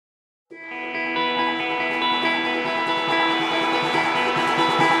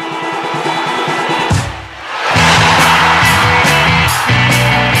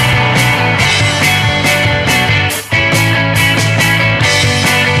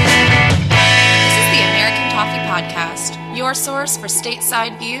your source for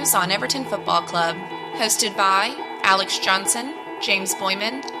stateside views on Everton Football Club. Hosted by Alex Johnson, James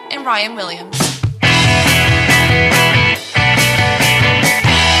Boyman, and Ryan Williams.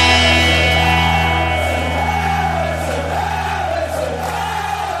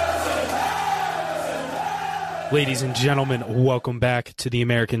 Ladies and gentlemen, welcome back to the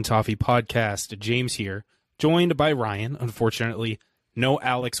American Toffee Podcast. James here, joined by Ryan. Unfortunately, no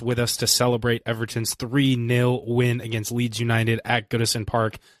Alex with us to celebrate Everton's 3-0 win against Leeds United at Goodison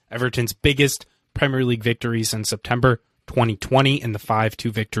Park. Everton's biggest Premier League victory since September 2020 in the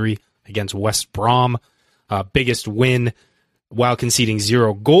 5-2 victory against West Brom. Biggest win while conceding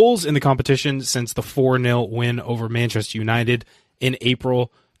 0 goals in the competition since the 4-0 win over Manchester United in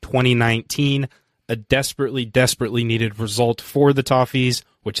April 2019. A desperately needed result for the Toffees,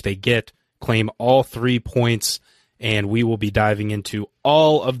 which they get, claim all 3 points, and we will be diving into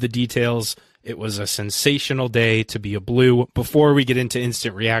all of the details. It was a sensational day to be a Blue. Before we get into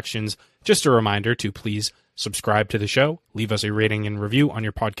instant reactions, just a reminder to please subscribe to the show, leave us a rating and review on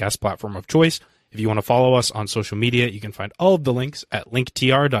your podcast platform of choice. If you want to follow us on social media, you can find all of the links at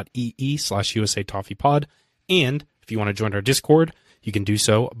linktr.ee/USA Toffee Pod. And if you want to join our Discord, you can do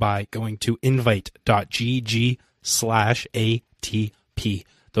so by going to invite.gg/ATP.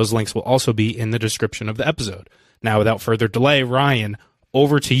 Those links will also be in the description of the episode. Now, without further delay, Ryan,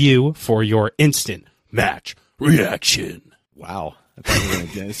 over to you for your instant match reaction. Wow.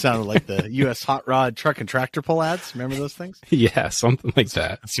 It sounded like the U.S. Hot Rod Truck and Tractor Pull ads. Remember those things? Yeah, something like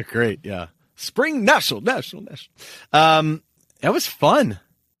that. That's great, yeah. Spring National. That was fun.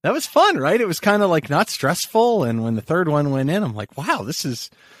 That was fun, right? It was kind of like not stressful. And when the third one went in, I'm like, wow, this is,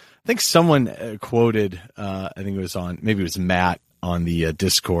 I think someone quoted, I think it was maybe it was Matt on the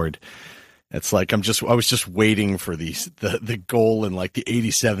Discord. It's like, I was just waiting for the goal in like the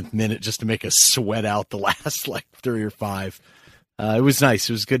 87th minute just to make us sweat out the last like 3 or 5. It was nice.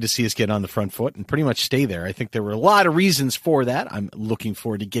 It was good to see us get on the front foot and pretty much stay there. I think there were a lot of reasons for that. I'm looking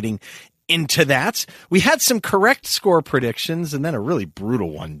forward to getting into that. We had some correct score predictions and then a really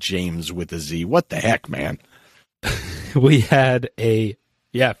brutal one, James with a Z. What the heck, man? We had two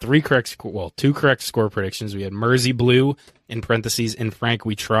correct score predictions. We had Mersey Blue, in parentheses, in Frank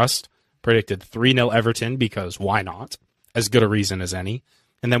We Trust, predicted 3-0 Everton because why not? As good a reason as any.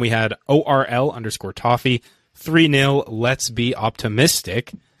 And then we had ORL_Toffee, 3-0, let's be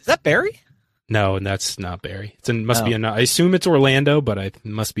optimistic. Is that Barry? No, and that's not Barry. I assume it's Orlando, but it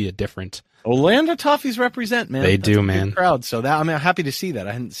must be a different. Orlando Toffees represent, man. They do, man. Crowd. So I'm happy to see that.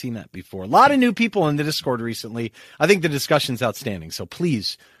 I hadn't seen that before. A lot of new people in the Discord recently. I think the discussion's outstanding. So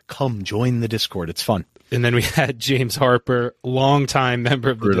please come join the Discord. It's fun. And then we had James Harper, longtime member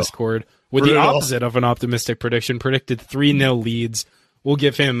of the Discord, with the opposite of an optimistic prediction, predicted 3-0 Leeds. We'll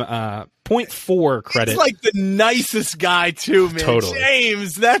give him 0.4 credit. He's like the nicest guy, too, man. Totally.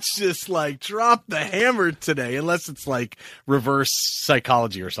 James, that's just like drop the hammer today, unless it's like reverse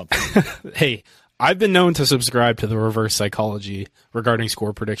psychology or something. Hey, I've been known to subscribe to the reverse psychology regarding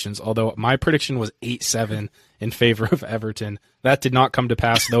score predictions, although my prediction was 8-7 in favor of Everton. That did not come to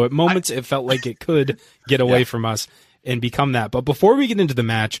pass, though at moments it felt like it could get away from us and become that. But before we get into the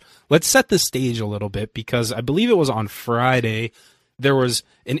match, let's set the stage a little bit, because I believe it was on Friday there was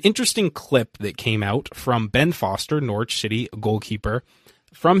an interesting clip that came out from Ben Foster, Norwich City goalkeeper,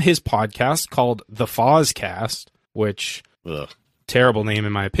 from his podcast called The Fozcast, which, terrible name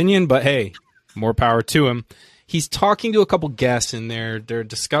in my opinion, but hey, more power to him. He's talking to a couple guests in there. They're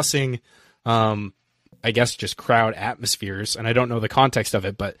discussing, I guess, just crowd atmospheres, and I don't know the context of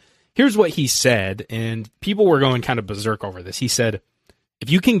it, but here's what he said, and people were going kind of berserk over this. He said, if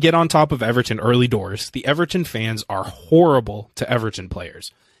you can get on top of Everton early doors, the Everton fans are horrible to Everton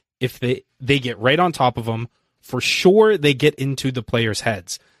players. If they get right on top of them, for sure they get into the players'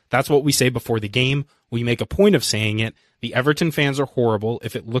 heads. That's what we say before the game. We make a point of saying it. The Everton fans are horrible.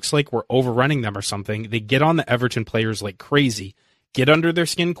 If it looks like we're overrunning them or something, they get on the Everton players like crazy. Get under their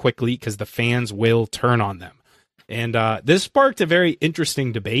skin quickly because the fans will turn on them. And this sparked a very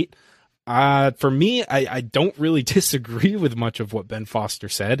interesting debate. For me, I don't really disagree with much of what Ben Foster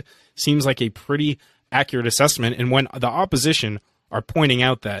said. Seems like a pretty accurate assessment. And when the opposition are pointing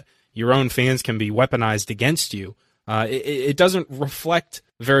out that your own fans can be weaponized against you, it doesn't reflect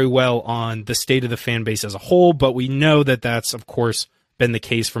very well on the state of the fan base as a whole. But we know that that's, of course, been the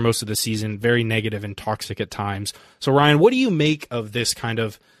case for most of the season. Very negative and toxic at times. So, Ryan, what do you make of this kind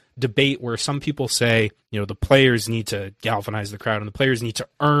of debate where some people say, the players need to galvanize the crowd and the players need to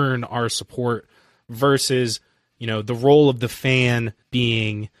earn our support versus, the role of the fan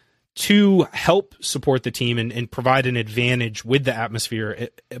being to help support the team and provide an advantage with the atmosphere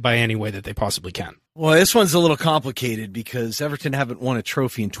by any way that they possibly can. Well, this one's a little complicated because Everton haven't won a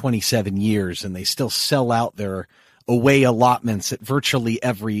trophy in 27 years, and they still sell out their away allotments at virtually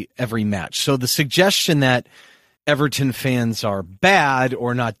every match. So the suggestion that Everton fans are bad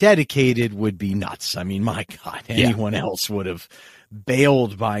or not dedicated would be nuts. I mean, my God, anyone else would have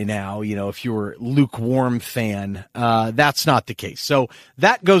bailed by now. If you were a lukewarm fan, that's not the case. So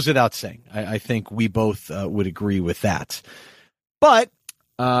that goes without saying. I think we both would agree with that. But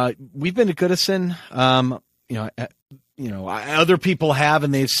we've been to Goodison. Other people have,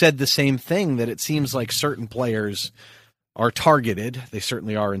 and they've said the same thing, that it seems like certain players are targeted. They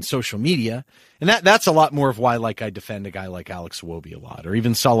certainly are in social media. And that's a lot more of why, I defend a guy like Alex Iwobi a lot, or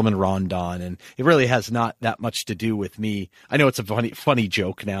even Solomon Rondon. And it really has not that much to do with me. I know it's a funny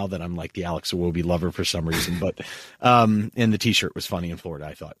joke now that I'm like the Alex Iwobi lover for some reason, but, and the t-shirt was funny in Florida,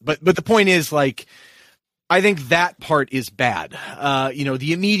 I thought. But the point is, I think that part is bad.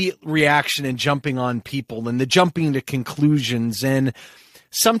 The immediate reaction and jumping on people and the jumping to conclusions, and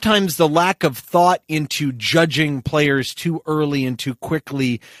sometimes the lack of thought into judging players too early and too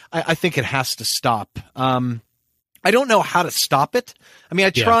quickly. I think it has to stop. I don't know how to stop it. I mean, I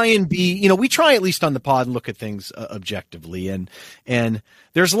try and be, we try at least on the pod and look at things objectively. And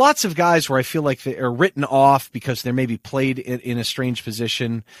there's lots of guys where I feel like they are written off because they're maybe played in a strange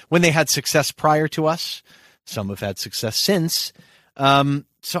position when they had success prior to us. Some have had success since. But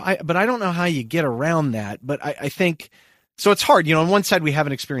I don't know how you get around that. But I think, so it's hard. On one side, we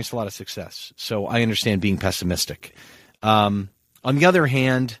haven't experienced a lot of success. So I understand being pessimistic. On the other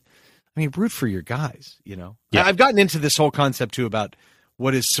hand, root for your guys, Yeah. I've gotten into this whole concept too about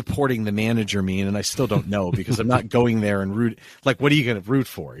what does supporting the manager mean, and I still don't know because I'm not going there and root. What are you going to root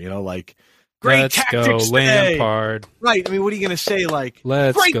for? Great Let's tactics go, today. Lampard. Right. What are you going to say?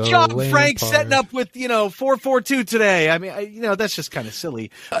 Let's great go, job, Lampard. Frank, setting up with, 4-4-2 today. That's just kind of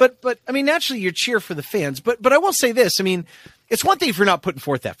silly. But naturally you cheer for the fans. But I will say this. It's one thing if you're not putting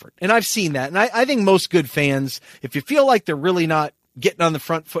forth effort. And I've seen that. And I think most good fans, if you feel like they're really not getting on the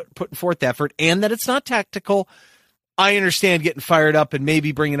front foot, putting forth effort, and that it's not tactical, I understand getting fired up and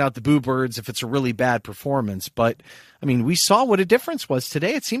maybe bringing out the boo birds if it's a really bad performance. But we saw what a difference was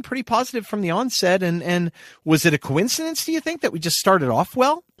today. It seemed pretty positive from the onset. And was it a coincidence, do you think, that we just started off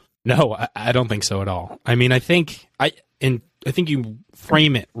well? No, I don't think so at all. I think you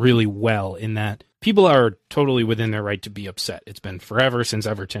frame it really well in that people are totally within their right to be upset. It's been forever since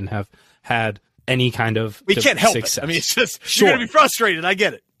Everton have had any kind of we can't help success. it. It's just you're going to be frustrated. I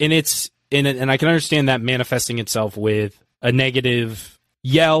get it. And I can understand that manifesting itself with a negative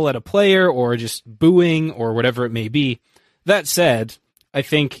yell at a player or just booing or whatever it may be. That said, I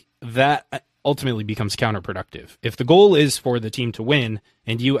think that ultimately becomes counterproductive. If the goal is for the team to win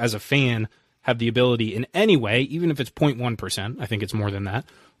and you as a fan have the ability in any way, even if it's 0.1%, I think it's more than that,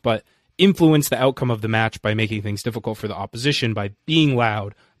 but influence the outcome of the match by making things difficult for the opposition, by being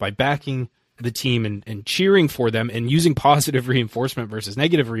loud, by backing the team and cheering for them and using positive reinforcement versus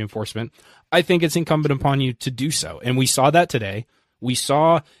negative reinforcement, I think it's incumbent upon you to do so. And we saw that today. We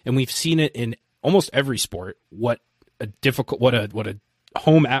saw, and we've seen it in almost every sport, what a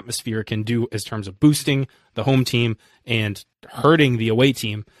home atmosphere can do in terms of boosting the home team and hurting the away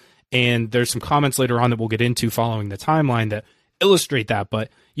team. And there's some comments later on that we'll get into following the timeline that illustrate that. But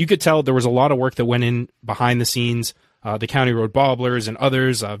you could tell there was a lot of work that went in behind the scenes. The County Road Bobblers and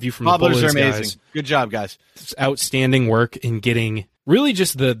others, View from the Bullets are amazing. Guys. Good job, guys. It's outstanding work in getting really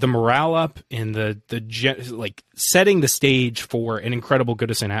just the morale up and setting the stage for an incredible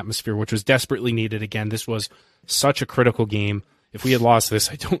Goodison atmosphere, which was desperately needed. Again, this was such a critical game. If we had lost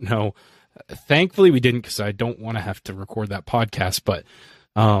this, I don't know. Thankfully, we didn't because I don't want to have to record that podcast. But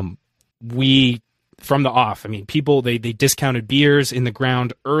we, from the off, people, they discounted beers in the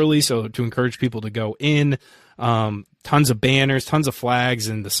ground early, so to encourage people to go in. Tons of banners, tons of flags,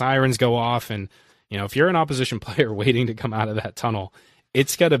 and the sirens go off. And, if you're an opposition player waiting to come out of that tunnel,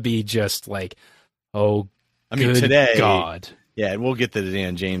 it's got to be just good today, God. Yeah, and we'll get to the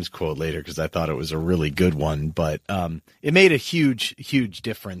Dan James quote later because I thought it was a really good one. But it made a huge, huge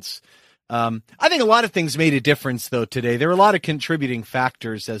difference. I think a lot of things made a difference, though, today. There were a lot of contributing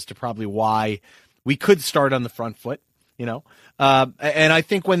factors as to probably why we could start on the front foot, and I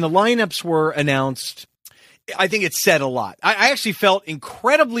think when the lineups were announced, I think it said a lot. I actually felt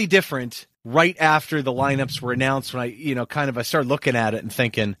incredibly different right after the lineups were announced when I started looking at it and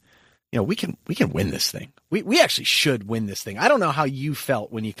thinking, we can win this thing. We actually should win this thing. I don't know how you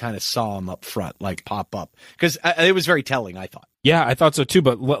felt when you kind of saw them up front, pop up, because it was very telling, I thought. Yeah, I thought so too.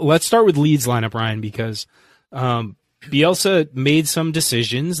 But let's start with Leeds lineup, Ryan, because Bielsa made some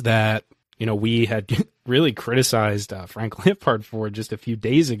decisions that, we had really criticized Frank Lampard for just a few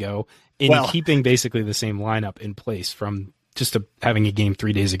days ago in keeping basically the same lineup in place from just having a game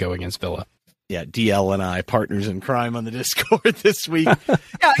 3 days ago against Villa. Yeah, DL and I, partners in crime on the Discord this week.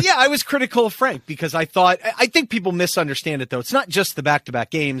 Yeah, I was critical of Frank because I think people misunderstand it, though. It's not just the back-to-back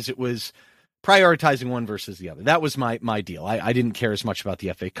games. It was prioritizing one versus the other. That was my deal. I didn't care as much about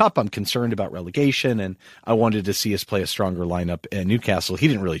the FA Cup. I'm concerned about relegation, and I wanted to see us play a stronger lineup at Newcastle. He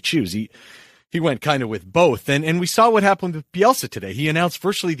didn't really choose. He went kind of with both. And we saw what happened with Bielsa today. He announced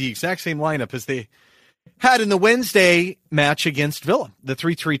virtually the exact same lineup as they had in the Wednesday match against Villa, the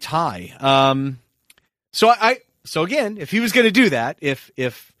 3-3 tie. So again, if he was going to do that, if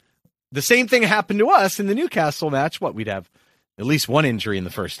the same thing happened to us in the Newcastle match, we'd have at least one injury in the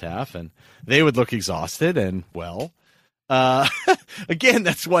first half, and they would look exhausted. And again,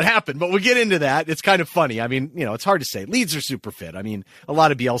 that's what happened. But we'll get into that. It's kind of funny. I mean, it's hard to say. Leeds are super fit. I mean, a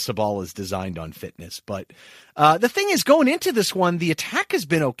lot of Bielsa ball is designed on fitness. But the thing is, going into this one, the attack has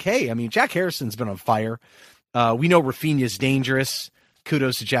been okay. I mean, Jack Harrison's been on fire. We know Rafinha's dangerous.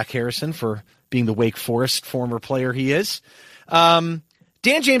 Kudos to Jack Harrison for being the Wake Forest former player he is. Dan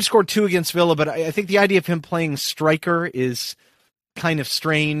James scored 2 against Villa, but I think the idea of him playing striker is kind of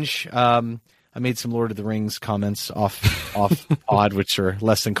strange. I made some Lord of the Rings comments off pod, which are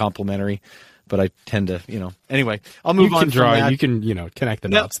less than complimentary, but I tend to, Anyway, I'll move on. You can connect the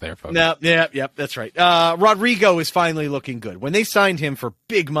dots there, folks. Yep, that's right. Rodrigo is finally looking good. When they signed him for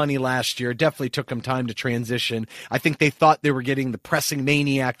big money last year, it definitely took him time to transition. I think they thought they were getting the pressing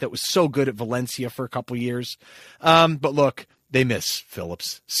maniac that was so good at Valencia for a couple years. But look, they miss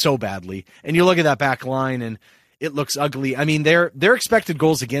Phillips so badly. And you look at that back line and it looks ugly. I mean, their expected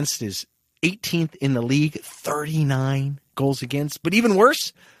goals against is 18th in the league, 39 goals against. But even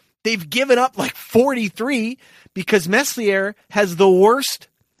worse, they've given up like 43 because Meslier has the worst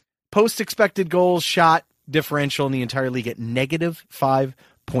post-expected goals shot differential in the entire league at negative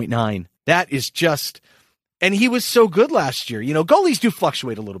 5.9. That is just... And he was so good last year. Goalies do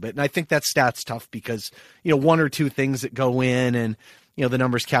fluctuate a little bit, and I think that stat's tough because, one or two things that go in and, the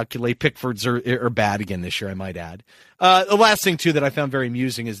numbers calculate. Pickford's are bad again this year, I might add. The last thing, too, that I found very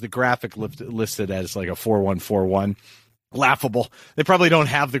amusing is the graphic listed as like a 4-1-4-1. Laughable. They probably don't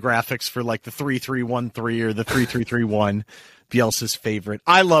have the graphics for like the 3-3-1-3 or the 3-3-3-1. Bielsa's favorite.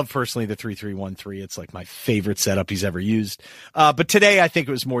 I love personally the 3-3-1-3. It's like my favorite setup he's ever used. But today I think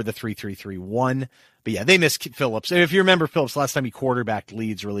it was more the 3-3-3-1. But yeah, they missed Phillips. And if you remember Phillips, last time he quarterbacked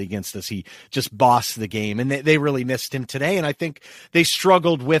Leeds really against us, he just bossed the game, and they really missed him today. And I think they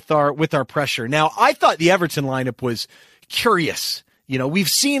struggled with our pressure. Now, I thought the Everton lineup was curious. We've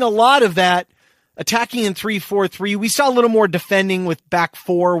seen a lot of that attacking in 3-4-3. We saw a little more defending with back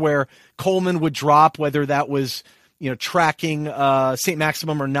four where Coleman would drop, whether that was, tracking St.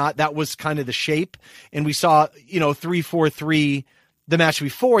 Maximum or not. That was kind of the shape. And we saw, 3-4-3 the match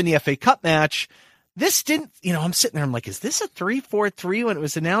before in the FA Cup match. This didn't, I'm sitting there, I'm like, is this a 3-4-3 when it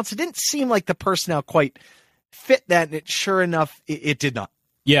was announced? It didn't seem like the personnel quite fit that, and sure enough, it did not.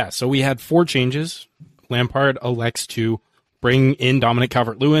 Yeah, so we had 4 changes. Lampard elects to bring in Dominic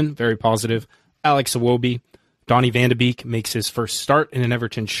Calvert-Lewin, very positive. Alex Iwobi. Donny van de Beek makes his first start in an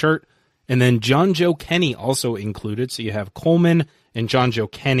Everton shirt. And then John Joe Kenny also included. So you have Coleman and John Joe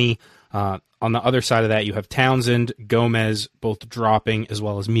Kenny. On the other side of that, you have Townsend, Gomez, both dropping, as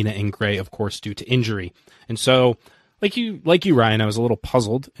well as Mina and Gray, of course, due to injury. And so, like you, Ryan, I was a little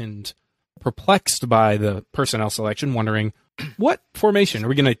puzzled and perplexed by the personnel selection, wondering what formation are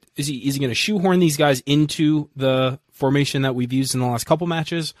we gonna? Is he gonna shoehorn these guys into the formation that we've used in the last couple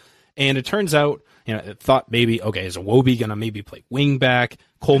matches? And it turns out, thought maybe, okay, is Iwobi gonna maybe play wing back?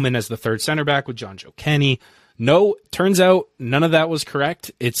 Coleman as the third center back with John Joe Kenny. No, turns out none of that was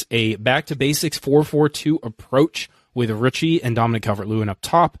correct. It's a back-to-basics 4-4-2 approach with Ritchie and Dominic Calvert-Lewin up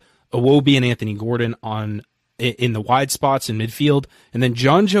top, Iwobi and Anthony Gordon in the wide spots in midfield, and then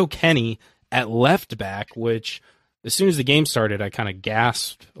John Joe Kenny at left back, which as soon as the game started, I kind of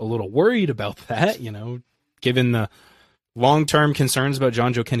gasped, a little worried about that, given the long-term concerns about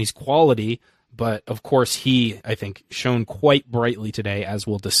John Joe Kenny's quality. But, of course, he, I think, shone quite brightly today, as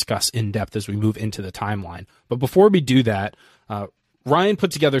we'll discuss in depth as we move into the timeline. But before we do that, Ryan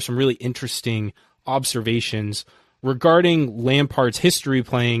put together some really interesting observations regarding Lampard's history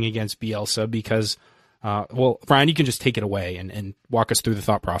playing against Bielsa because, Ryan, you can just take it away and walk us through the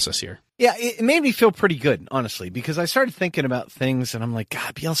thought process here. Yeah, it made me feel pretty good, honestly, because I started thinking about things, and I'm like,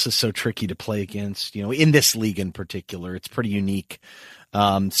 God, Bielsa's so tricky to play against, in this league in particular. It's pretty unique.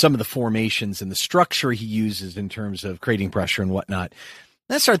 Some of the formations and the structure he uses in terms of creating pressure and whatnot.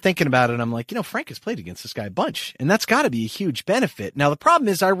 And I started thinking about it, and I'm like, Frank has played against this guy a bunch, and that's got to be a huge benefit. Now, the problem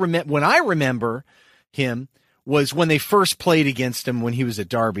is when I remember him was when they first played against him when he was at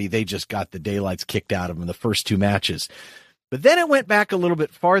Derby, they just got the daylights kicked out of him in the first 2 matches. But then it went back a little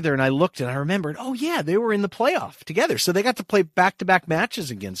bit farther, and I looked and I remembered, oh yeah, they were in the playoff together. So they got to play back-to-back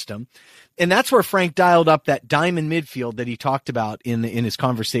matches against him. And that's where Frank dialed up that diamond midfield that he talked about in his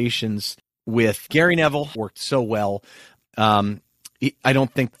conversations with Gary Neville. Worked so well. I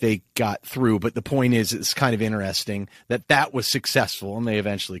don't think they got through, but the point is, it's kind of interesting that was successful, and they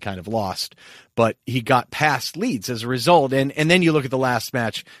eventually kind of lost. But he got past Leeds as a result. And then you look at the last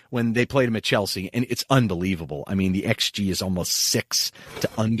match when they played him at Chelsea, and it's unbelievable. I mean, the XG is almost 6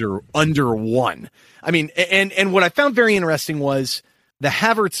 to under 1. I mean, and what I found very interesting was the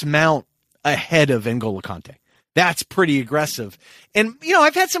Havertz mount ahead of N'Golo Kante. That's pretty aggressive. And,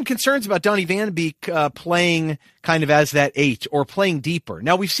 I've had some concerns about Donny van de Beek playing kind of as that 8 or playing deeper.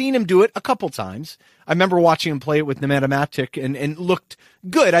 Now, we've seen him do it a couple times. I remember watching him play it with Nemanja Matic and looked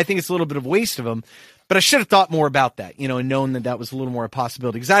good. I think it's a little bit of a waste of him. But I should have thought more about that, and known that was a little more a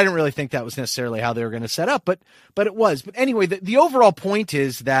possibility, because I didn't really think that was necessarily how they were going to set up, but it was. But anyway, the overall point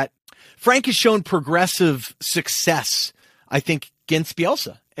is that Frank has shown progressive success, I think, against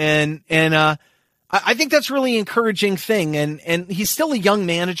Bielsa. And I think that's really encouraging thing. And he's still a young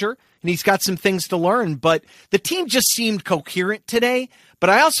manager, and he's got some things to learn, but the team just seemed coherent today. But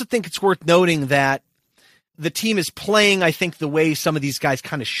I also think it's worth noting that the team is playing, I think, the way some of these guys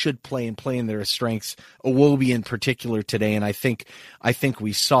kind of should play and play in their strengths, Iwobi in particular today. And I think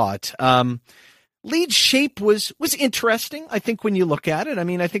we saw it. Leeds' shape was interesting, I think, when you look at it. I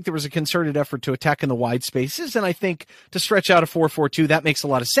mean, I think there was a concerted effort to attack in the wide spaces, and I think to stretch out a 4-4-2, that makes a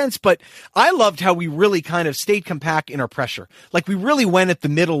lot of sense. But I loved how we really kind of stayed compact in our pressure. Like, we really went at the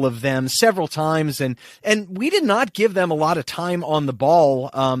middle of them several times, and we did not give them a lot of time on the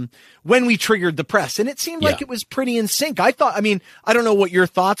ball when we triggered the press. And it seemed like it was pretty in sync. I don't know what your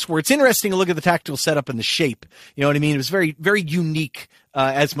thoughts were. It's interesting to look at the tactical setup and the shape. You know what I mean? It was very, very unique,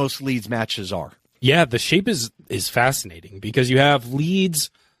 as most Leeds matches are. Yeah, the shape is fascinating because you have Leeds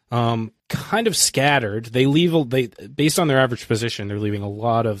kind of scattered. They based on their average position, they're leaving a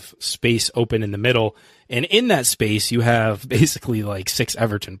lot of space open in the middle. And in that space, you have basically like 6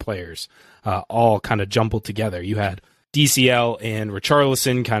 Everton players all kind of jumbled together. You had DCL and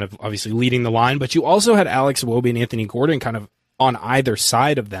Richarlison kind of obviously leading the line, but you also had Alex Iwobi and Anthony Gordon kind of on either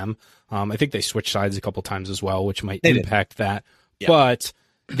side of them. I think they switched sides a couple times as well, which might impact that. Yeah. But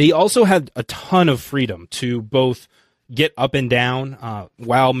they also had a ton of freedom to both get up and down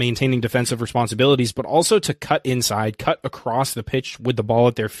while maintaining defensive responsibilities, but also to cut inside, cut across the pitch with the ball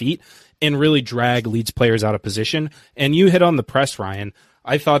at their feet, and really drag Leeds players out of position. And you hit on the press, Ryan.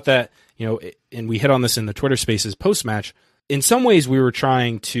 I thought that, and we hit on this in the Twitter Spaces post-match, in some ways we were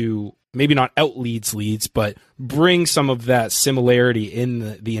trying to maybe not out Leeds, but bring some of that similarity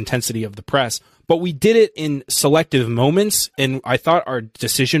in the intensity of the press. But we did it in selective moments, and I thought our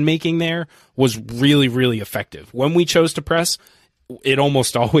decision-making there was really, really effective. When we chose to press, it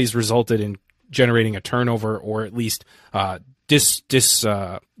almost always resulted in generating a turnover or at least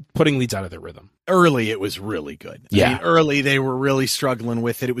putting Leeds out of their rhythm. Early, it was really good. Yeah. I mean, early, they were really struggling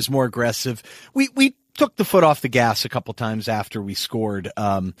with it. It was more aggressive. We took the foot off the gas a couple times after we scored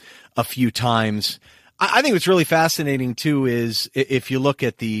a few times. I think what's really fascinating, too, is if you look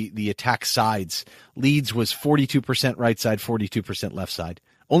at the attack sides, Leeds was 42% right side, 42% left side,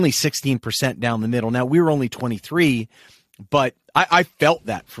 only 16% down the middle. Now, we were only 23, but I felt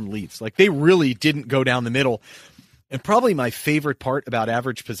that from Leeds. Like, they really didn't go down the middle. And probably my favorite part about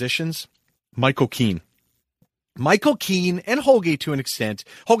average positions, Michael Keane. Michael Keane and Holgate to an extent.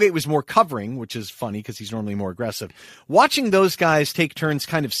 Holgate was more covering, which is funny because he's normally more aggressive. Watching those guys take turns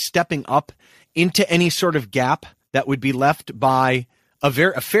kind of stepping up into any sort of gap that would be left by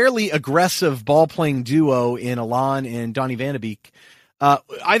a fairly aggressive ball-playing duo in Allan and Donny van de Beek,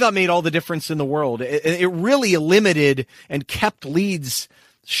 I thought made all the difference in the world. It really limited and kept Leeds'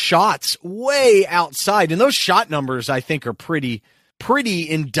 shots way outside. And those shot numbers, I think, are pretty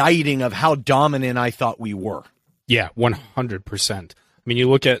indicting of how dominant I thought we were. Yeah, 100%. I mean, you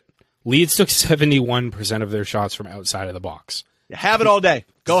look at Leeds took 71% of their shots from outside of the box. You have it all day.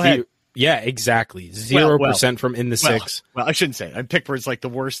 Go ahead. Yeah, exactly. 0% from in the six. Well, I shouldn't say it. Pickford's like the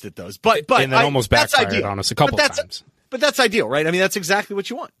worst at those. But and then almost backfired on us a couple times. But that's ideal, right? I mean, that's exactly what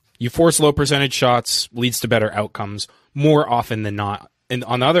you want. You force low percentage shots, leads to better outcomes more often than not. And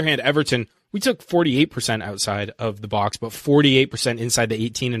on the other hand, Everton, we took 48% outside of the box, but 48% inside the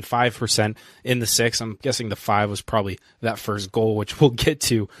 18 and 5% in the 6. I'm guessing the 5 was probably that first goal, which we'll get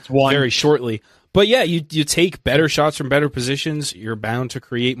to very shortly. But yeah, you take better shots from better positions, you're bound to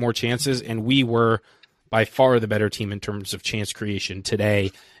create more chances, and we were by far the better team in terms of chance creation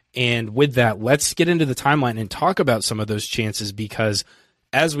today. And with that, let's get into the timeline and talk about some of those chances because,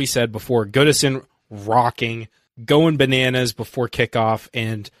 as we said before, Goodison rocking, going bananas before kickoff,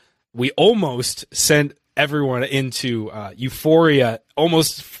 and we almost sent everyone into euphoria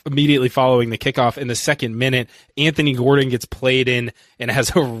almost immediately following the kickoff. In the second minute, Anthony Gordon gets played in and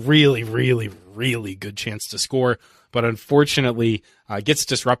has a really, really, really good chance to score, but unfortunately gets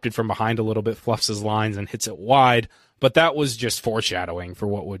disrupted from behind a little bit, fluffs his lines and hits it wide. But that was just foreshadowing for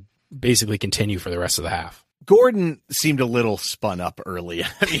what would basically continue for the rest of the half. Gordon seemed a little spun up early.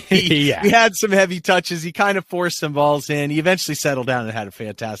 I mean, he had some heavy touches. He kind of forced some balls in. He eventually settled down and had a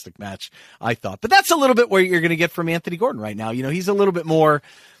fantastic match, I thought. But that's a little bit where you're going to get from Anthony Gordon right now. You know, he's a little bit more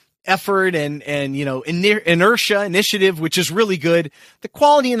effort and you know, inertia, initiative, which is really good. The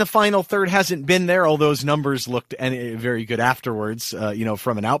quality in the final third hasn't been there, although those numbers looked very good afterwards, you know,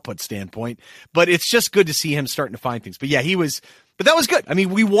 from an output standpoint. But it's just good to see him starting to find things. But yeah, but that was good. I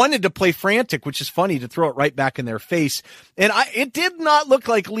mean, we wanted to play frantic, which is funny to throw it right back in their face. And it did not look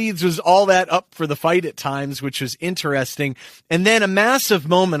like Leeds was all that up for the fight at times, which was interesting. And then a massive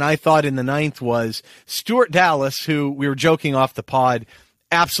moment I thought in the ninth was Stuart Dallas, who we were joking off the pod,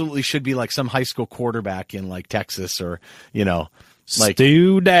 absolutely should be like some high school quarterback in like Texas or, you know, like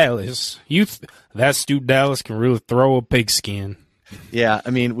Stu Dallas. That Stu Dallas can really throw a pigskin. Yeah,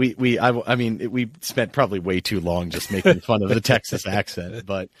 I mean, we spent probably way too long just making fun of the Texas accent,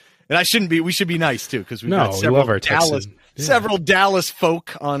 and we should be nice too because we love our several Dallas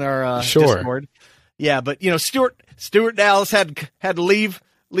folk on our Discord. Yeah, but you know, Stuart Dallas had to leave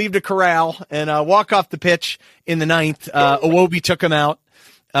the corral and walk off the pitch in the ninth. Iwobi took him out.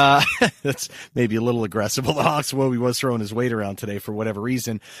 That's maybe a little aggressive. Although Hawks Iwobi was throwing his weight around today for whatever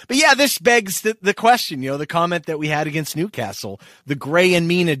reason. But yeah, this begs the question, you know, the comment that we had against Newcastle, the Gray and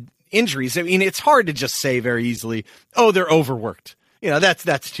Mina injuries. I mean, it's hard to just say very easily, oh, they're overworked. You know,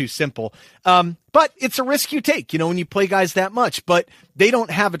 that's too simple. But it's a risk you take, you know, when you play guys that much, but they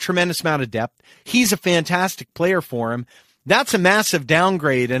don't have a tremendous amount of depth. He's a fantastic player for him. That's a massive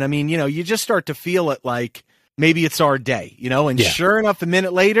downgrade. And I mean, you know, you just start to feel it like, maybe it's our day, you know, and sure enough, a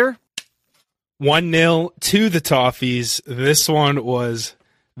minute later, 1-0 to the Toffees. This one was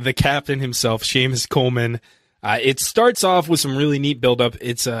the captain himself, Seamus Coleman. It starts off with some really neat buildup.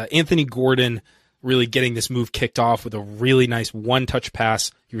 It's Anthony Gordon really getting this move kicked off with a really nice one-touch pass.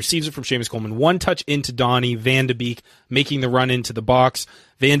 He receives it from Seamus Coleman. One touch into Donny Van de Beek, making the run into the box.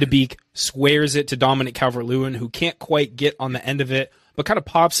 Van de Beek squares it to Dominic Calvert-Lewin, who can't quite get on the end of it, but kind of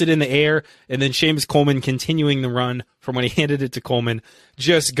pops it in the air, and then Seamus Coleman, continuing the run from when he handed it to Coleman,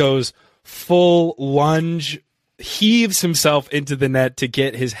 just goes full lunge, heaves himself into the net to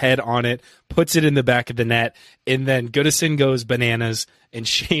get his head on it, puts it in the back of the net, and then Goodison goes bananas, and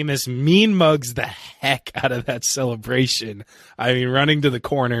Seamus mean mugs the heck out of that celebration. I mean, running to the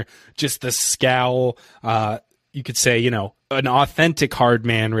corner, just the scowl, you could say, you know, an authentic hard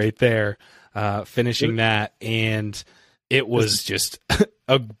man right there, finishing that, and it was just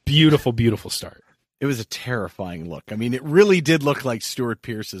a beautiful, beautiful start. It was a terrifying look. I mean, it really did look like Stuart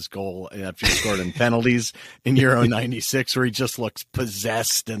Pearce's goal after he scored in penalties in Euro 96, where he just looks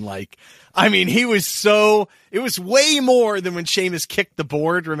possessed and like, I mean, it was way more than when Seamus kicked the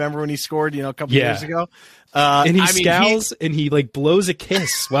board. Remember when he scored, you know, a couple years ago? And he scowls and he like blows a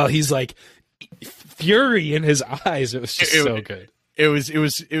kiss while he's like fury in his eyes. It was just so good. It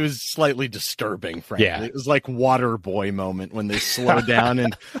was slightly disturbing, frankly. Yeah. It was like Waterboy moment when they slowed down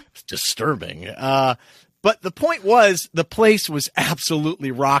and disturbing. But the point was the place was absolutely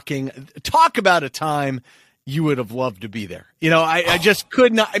rocking. Talk about a time you would have loved to be there. You know, I just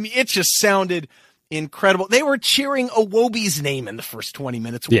could not. I mean, it just sounded incredible. They were cheering Iwobi's name in the first 20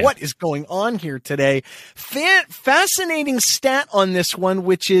 minutes. Yeah. What is going on here today? Fascinating stat on this one,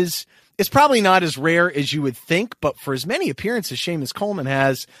 which is, it's probably not as rare as you would think, but for as many appearances Seamus Coleman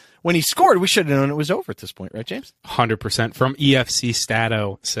has, when he scored, we should have known it was over at this point, right, James? 100%. From EFC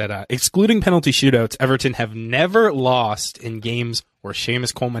Stato said, excluding penalty shootouts, Everton have never lost in games where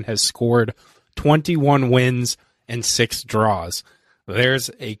Seamus Coleman has scored 21 wins and 6 draws.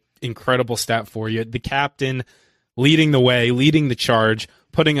 There's a incredible stat for you. The captain leading the way, leading the charge,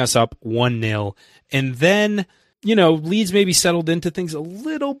 putting us up 1-0. And then, you know, Leeds maybe settled into things a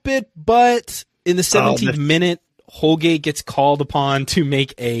little bit, but in the 17th minute, Holgate gets called upon to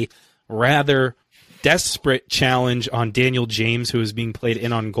make a rather desperate challenge on Daniel James, who is being played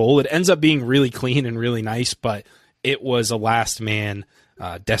in on goal. It ends up being really clean and really nice, but it was a last man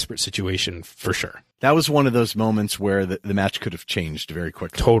desperate situation for sure. That was one of those moments where the match could have changed very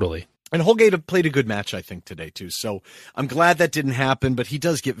quickly. Totally. And Holgate played a good match, I think, today, too. So I'm glad that didn't happen, but he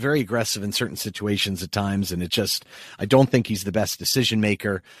does get very aggressive in certain situations at times, and I don't think he's the best decision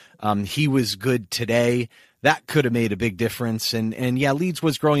maker. He was good today. That could have made a big difference. And yeah, Leeds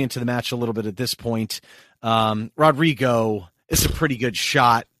was growing into the match a little bit at this point. Rodrigo is a pretty good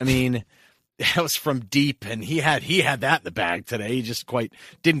shot. I mean, that was from deep, and he had that in the bag today. He just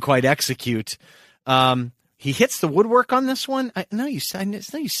didn't quite execute. He hits the woodwork on this one. I know you said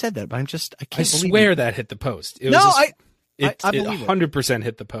that, but I can't believe swear it. That hit the post. It I believe 100%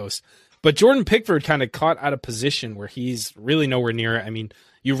 hit the post. But Jordan Pickford kind of caught out of position where he's really nowhere near it. I mean,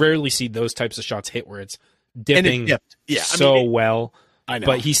 you rarely see those types of shots hit where it's dipping well. I know.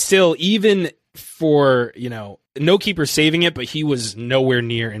 But he's still, even for, no keeper saving it, but he was nowhere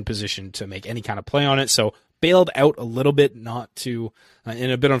near in position to make any kind of play on it. So bailed out a little bit, not to,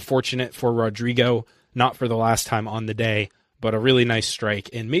 and a bit unfortunate for Rodrigo. Not for the last time on the day, but a really nice strike,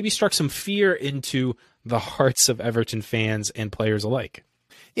 and maybe struck some fear into the hearts of Everton fans and players alike.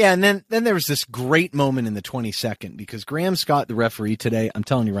 Yeah, and then there was this great moment in the 22nd because Graham Scott, the referee today, I'm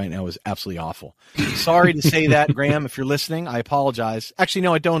telling you right now, was absolutely awful. Sorry to say that, Graham. If you're listening, I apologize. Actually,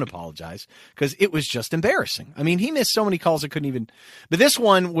 no, I don't apologize because it was just embarrassing. I mean, he missed so many calls I couldn't even. But this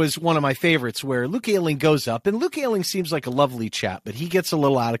one was one of my favorites where Luke Ayling goes up, and Luke Ayling seems like a lovely chap, but he gets a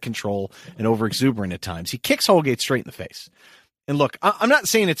little out of control and over exuberant at times. He kicks Holgate straight in the face. And look, I'm not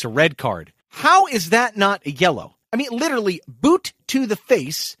saying it's a red card. How is that not a yellow? I mean, literally boot to the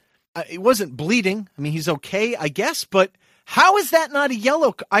face. It wasn't bleeding. I mean, he's okay, I guess, but how is that not a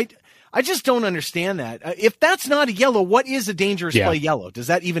yellow? I just don't understand that. If that's not a yellow, what is a dangerous play yellow? Does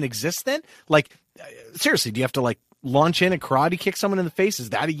that even exist then? Like, seriously, do you have to launch in and karate kick someone in the face?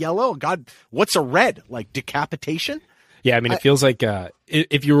 Is that a yellow? God, what's a red? Like decapitation? Yeah, I mean, it feels like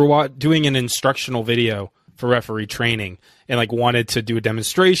if you were doing an instructional video for referee training and wanted to do a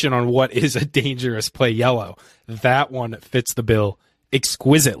demonstration on what is a dangerous play yellow, that one fits the bill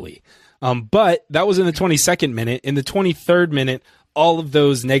exquisitely. But that was in the 22nd minute. In the 23rd minute, all of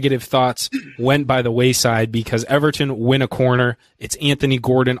those negative thoughts went by the wayside because Everton win a corner. It's Anthony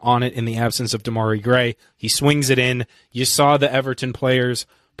Gordon on it in the absence of Damari Gray. He swings it in. You saw the Everton players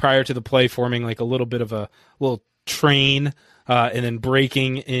prior to the play forming a little bit of a little train and then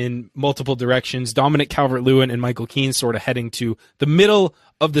breaking in multiple directions. Dominic Calvert-Lewin and Michael Keane sort of heading to the middle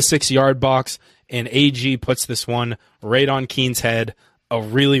of the 6-yard box, and AG puts this one right on Keane's head. A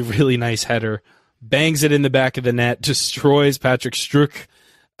really, really nice header. Bangs it in the back of the net, destroys Patrick Struck.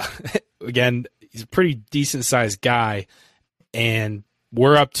 Again, he's a pretty decent-sized guy, and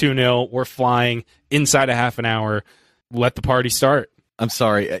we're up 2-0. We're flying inside a half an hour. Let the party start. I'm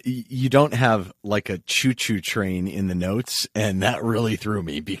sorry, you don't have a choo-choo train in the notes, and that really threw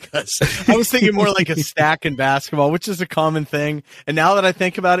me because I was thinking more like a stack in basketball, which is a common thing. And now that I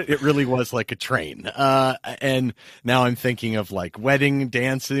think about it, it really was like a train. And now I'm thinking of wedding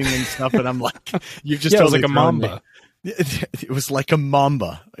dancing and stuff, and I'm like, you've just it was like a mamba. It was like a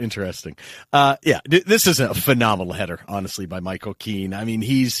mamba. Interesting. This is a phenomenal header, honestly, by Michael Keane. I mean,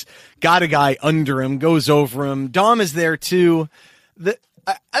 he's got a guy under him, goes over him. Dom is there too.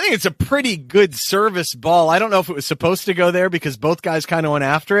 I think it's a pretty good service ball. I don't know if it was supposed to go there because both guys kind of went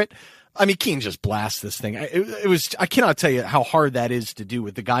after it. I mean, Keane just blasts this thing. I cannot tell you how hard that is to do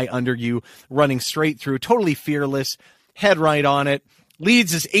with the guy under you running straight through, totally fearless, head right on it.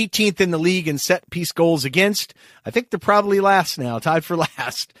 Leeds is 18th in the league in set-piece goals against. I think they're probably last now, tied for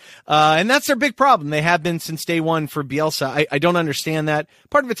last. And that's their big problem. They have been since day one for Bielsa. I don't understand that.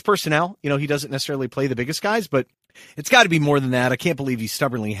 Part of it's personnel. He doesn't necessarily play the biggest guys, but it's got to be more than that. I can't believe he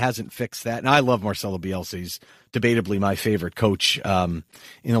stubbornly hasn't fixed that. And I love Marcelo Bielsa. He's debatably my favorite coach in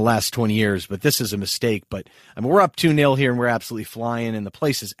the last 20 years, but this is a mistake. But we're up 2-0 here, and we're absolutely flying, and the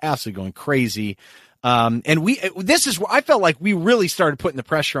place is absolutely going crazy. And this is where I felt like we really started putting the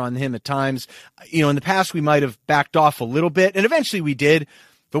pressure on him at times. In the past, we might have backed off a little bit, and eventually we did,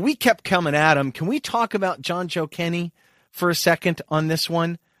 but we kept coming at him. Can we talk about John Joe Kenny for a second on this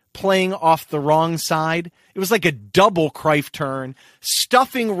one? Playing off the wrong side. It was like a double Cruyff turn,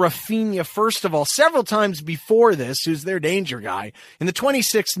 stuffing Rafinha, first of all, several times before this, who's their danger guy. In the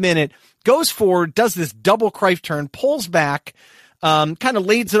 26th minute, goes forward, does this double Cruyff turn, pulls back, kind of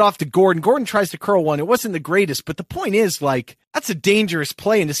lays it off to Gordon. Gordon tries to curl one. It wasn't the greatest, but the point is, that's a dangerous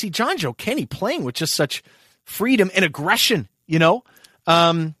play. And to see John Joe Kenny playing with just such freedom and aggression,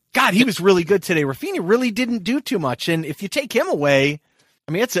 God, he was really good today. Rafinha really didn't do too much. And if you take him away,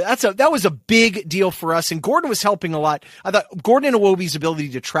 I mean, that was a big deal for us, and Gordon was helping a lot. I thought Gordon and Iwobi's ability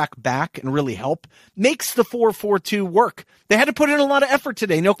to track back and really help makes the 4-4-2 work. They had to put in a lot of effort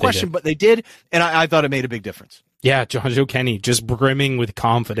today, no question, but they did, and I thought it made a big difference. Yeah, Jonjoe Kenny just brimming with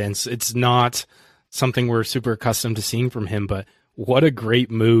confidence. It's not something we're super accustomed to seeing from him, but what a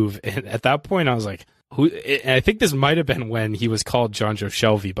great move. And at that point, I was like, I think this might have been when he was called Jonjoe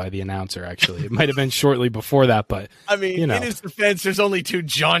Shelvey by the announcer, actually. It might have been shortly before that, but I mean, in his defense, there's only 2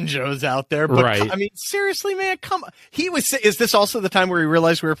 Jonjoes out there. But right. I mean, seriously, man, come on. Is this also the time where he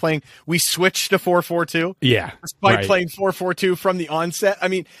realized we switched to 4-4-2? Yeah. Despite playing 4-4-2 from the onset. I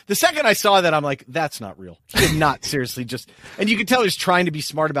mean, the second I saw that, I'm like, that's not real. He did not seriously and you can tell he's trying to be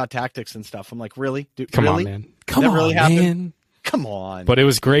smart about tactics and stuff. I'm like, really? Come really? on, man. Come on, really man. Come on. But it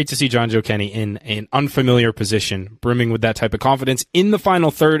was great to see Jonjoe Kenny in an unfamiliar position, brimming with that type of confidence in the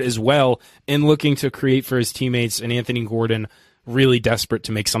final third as well, and looking to create for his teammates, and Anthony Gordon really desperate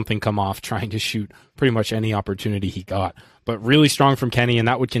to make something come off, trying to shoot pretty much any opportunity he got. But really strong from Kenny, and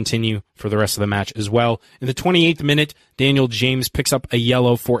that would continue for the rest of the match as well. In the 28th minute, Daniel James picks up a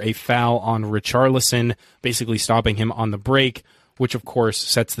yellow for a foul on Richarlison, basically stopping him on the break, which of course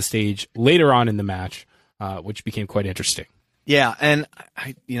sets the stage later on in the match, which became quite interesting. Yeah, and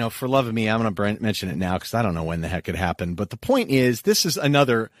for love of me, I'm going to mention it now because I don't know when the heck it happened. But the point is, this is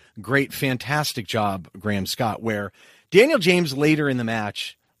another great, fantastic job, Graham Scott, where Daniel James later in the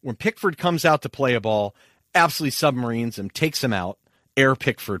match, when Pickford comes out to play a ball, absolutely submarines him, takes him out. Air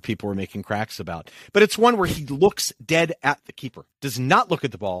Pickford, people were making cracks about. But it's one where he looks dead at the keeper, does not look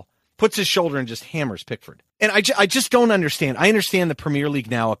at the ball, puts his shoulder and just hammers Pickford. And I just don't understand. I understand the Premier League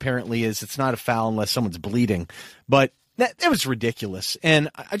now apparently is it's not a foul unless someone's bleeding. But that was ridiculous. And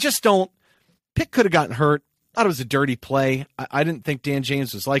I just don't. Pick could have gotten hurt. Thought it was a dirty play. I didn't think Dan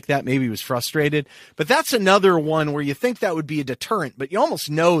James was like that. Maybe he was frustrated. But that's another one where you think that would be a deterrent, but you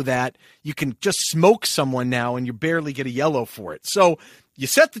almost know that you can just smoke someone now and you barely get a yellow for it. So you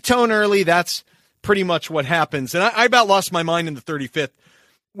set the tone early. That's pretty much what happens. And I about lost my mind in the 35th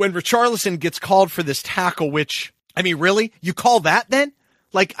when Richarlison gets called for this tackle, which, I mean, really? You call that then?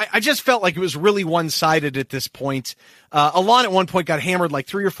 Like, I just felt like it was really one-sided at this point. Alon at one point got hammered like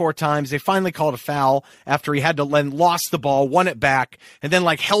 3 or 4 times. They finally called a foul after he had to lost the ball, won it back, and then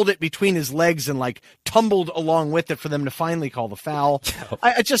like held it between his legs and like tumbled along with it for them to finally call the foul.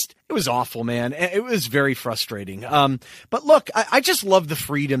 It was awful, man. It was very frustrating. But look, I just love the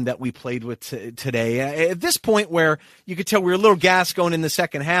freedom that we played with today. At this point where you could tell we were a little gassed going in the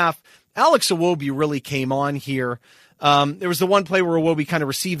second half, Alex Iwobi really came on here. There was the one play where Iwobi kind of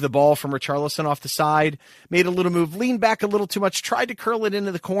received the ball from Richarlison off the side, made a little move, leaned back a little too much, tried to curl it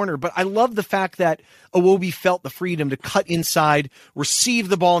into the corner. But I love the fact that Iwobi felt the freedom to cut inside, receive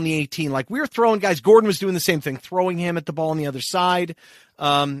the ball in the 18. Like we were throwing guys. Gordon was doing the same thing, throwing him at the ball on the other side.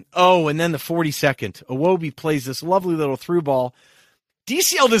 And then the 42nd, Iwobi plays this lovely little through ball.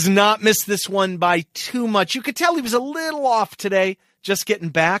 DCL does not miss this one by too much. You could tell he was a little off today. Just getting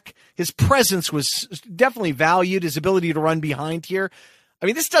back. His presence was definitely valued, his ability to run behind here. I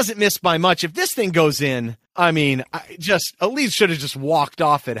mean, this doesn't miss by much. If this thing goes in, I mean, Elise should have just walked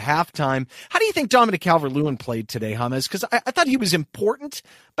off at halftime. How do you think Dominic Calvert-Lewin played today, James? Because I thought he was important,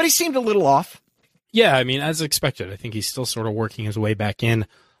 but he seemed a little off. Yeah, I mean, as expected. I think he's still sort of working his way back in,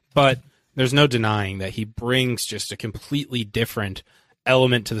 but there's no denying that he brings just a completely different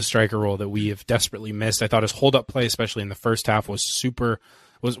element to the striker role that we have desperately missed. I thought his hold-up play, especially in the first half, was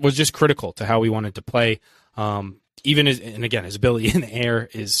just critical to how we wanted to play. Even his ability in the air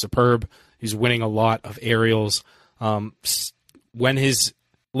is superb. He's winning a lot of aerials. When his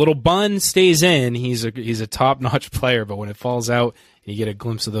little bun stays in, he's a top-notch player. But when it falls out, and you get a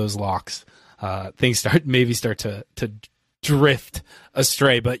glimpse of those locks, things start to drift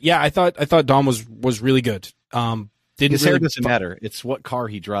astray. But yeah, I thought Dom was really good. His hair doesn't matter. It's what car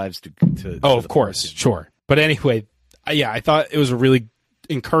he drives to of course, sure. But anyway, yeah, I thought it was a really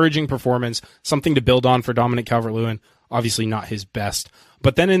encouraging performance, something to build on for Dominic Calvert-Lewin. Obviously not his best.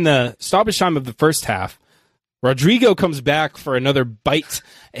 But then in the stoppage time of the first half, Rodrigo comes back for another bite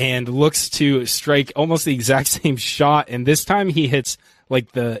and looks to strike almost the exact same shot. And this time he hits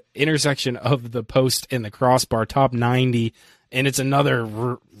like the intersection of the post and the crossbar, top 90. And it's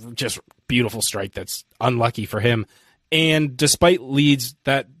another just beautiful strike that's unlucky for him. And despite Leeds,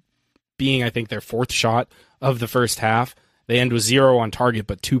 that being, I think, their 4th shot of the first half, they end with 0 on target,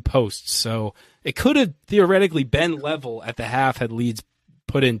 but 2 posts. So it could have theoretically been level at the half had Leeds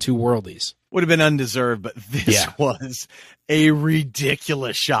put in 2 worldies. Would have been undeserved, but this was a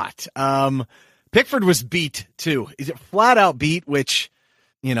ridiculous shot. Pickford was beat, too. Is it flat out beat, which,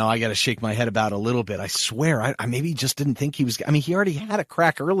 I got to shake my head about a little bit. I swear, I maybe just didn't think he was. I mean, he already had a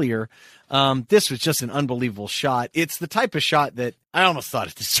crack earlier. This was just an unbelievable shot. It's the type of shot that I almost thought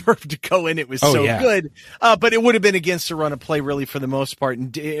it deserved to go in. It was good. But it would have been against a run of play, really, for the most part.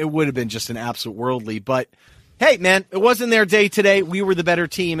 And it would have been just an absolute worldly. But hey, man, it wasn't their day today. We were the better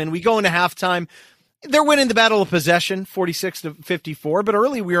team, and we go into halftime. They're winning the battle of possession, 46-54, but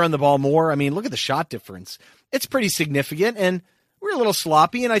early we were on the ball more. I mean, look at the shot difference. It's pretty significant, and we're a little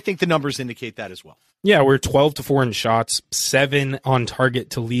sloppy, and I think the numbers indicate that as well. Yeah, we're 12-4 in shots, 7 on target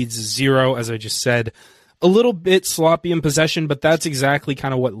to Leeds 0, as I just said. A little bit sloppy in possession, but that's exactly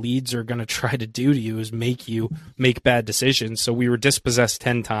kind of what Leeds are going to try to do to you, is make you make bad decisions. So we were dispossessed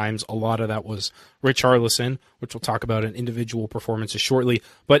 10 times. A lot of that was Richarlison, which we'll talk about in individual performances shortly.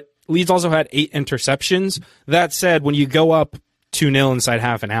 But Leeds also had 8 interceptions. That said, when you go up 2-0 inside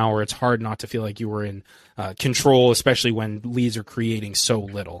half an hour, it's hard not to feel like you were in control, especially when Leeds are creating so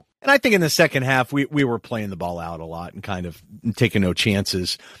little. And I think in the second half, we were playing the ball out a lot and kind of taking no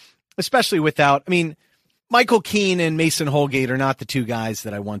chances, especially without, I mean, Michael Keane and Mason Holgate are not the two guys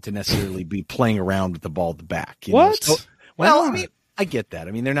that I want to necessarily be playing around with the ball at the back. What? So, well, I mean, I get that.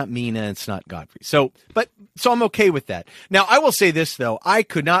 I mean, they're not Mina, it's not Godfrey. So I'm okay with that. Now, I will say this, though. I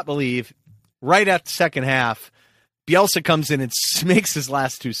could not believe right at the second half, Bielsa comes in and makes his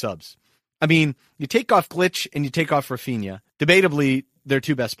last 2 subs. I mean, you take off Glitch and you take off Rafinha. Debatably, they're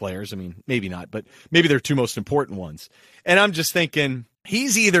 2 best players. I mean, maybe not, but maybe they're 2 most important ones. And I'm just thinking,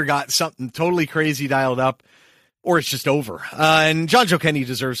 he's either got something totally crazy dialed up or it's just over. And John Joe Kenny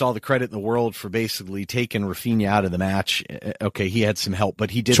deserves all the credit in the world for basically taking Rafinha out of the match. Okay, he had some help,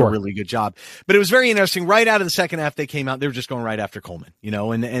 but he did a really good job. But it was very interesting. Right out of the second half, they came out. They were just going right after Coleman,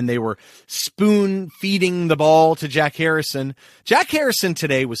 and they were spoon feeding the ball to Jack Harrison. Jack Harrison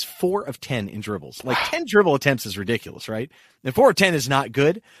today was 4 of 10 in dribbles. Like 10 dribble attempts is ridiculous, right? And 4 of 10 is not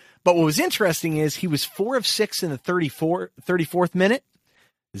good. But what was interesting is he was 4 of 6 in the 34th minute.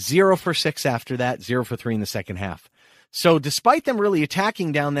 0 for 6 after that, 0 for 3 in the second half. So despite them really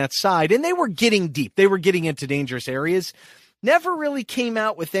attacking down that side, and they were getting deep, they were getting into dangerous areas, never really came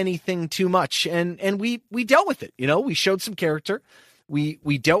out with anything too much. And we dealt with it. We showed some character.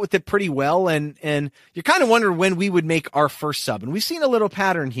 We dealt with it pretty well. And you're kind of wondering when we would make our first sub. And we've seen a little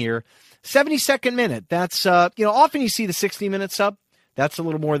pattern here. 72nd minute. That's, often you see the 60-minute sub. That's a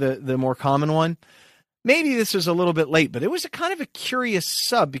little more the more common one. Maybe this was a little bit late, but it was a kind of a curious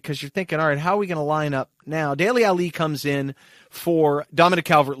sub because you're thinking, all right, how are we going to line up now? Dele Alli comes in for Dominic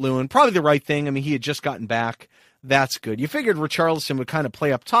Calvert-Lewin. Probably the right thing. I mean, he had just gotten back. That's good. You figured Richarlison would kind of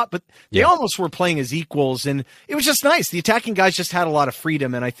play up top, but they almost were playing as equals, and it was just nice. The attacking guys just had a lot of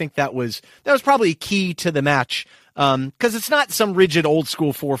freedom, and I think that was probably key to the match because it's not some rigid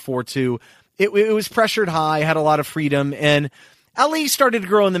old-school 4-4-2. It was pressured high, had a lot of freedom, and Ali started to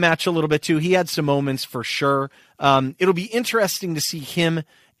grow in the match a little bit too. He had some moments for sure. It'll be interesting to see him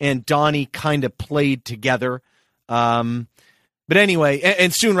and Donnie kind of played together. But anyway,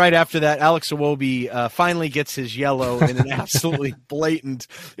 and soon right after that, Alex Iwobi finally gets his yellow in an absolutely blatant,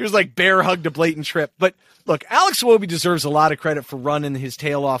 it was like bear hugged a blatant trip. But look, Alex Iwobi deserves a lot of credit for running his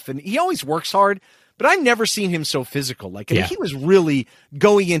tail off, and he always works hard. But I've never seen him so physical. Like, I mean, he was really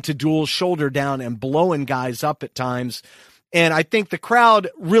going into duels shoulder down and blowing guys up at times. And I think the crowd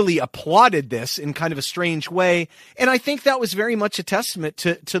really applauded this in kind of a strange way. And I think that was very much a testament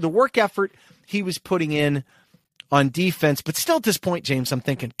to the work effort he was putting in on defense. But still at this point, James, I'm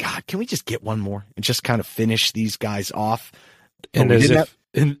thinking, God, can we just get one more and just kind of finish these guys off? And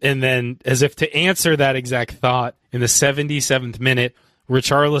then as if to answer that exact thought, in the 77th minute,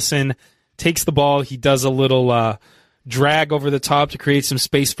 Richarlison takes the ball. He does a little drag over the top to create some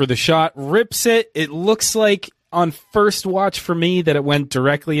space for the shot, rips it. It looks like on first watch for me that it went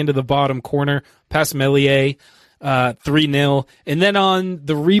directly into the bottom corner past Meslier, 3-0. And then on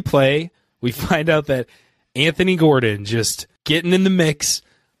the replay, we find out that Anthony Gordon just getting in the mix,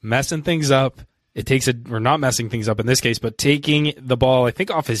 messing things up. It takes or not messing things up in this case, but taking the ball, I think,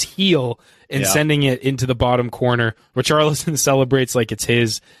 off his heel and sending it into the bottom corner. Richarlison celebrates like it's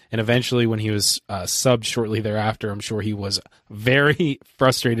his. And eventually when he was subbed shortly thereafter, I'm sure he was very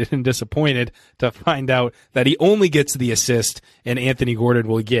frustrated and disappointed to find out that he only gets the assist and Anthony Gordon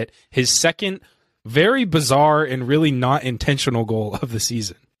will get his second very bizarre and really not intentional goal of the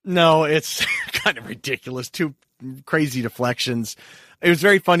season. No, it's kind of ridiculous. 2 crazy deflections. It was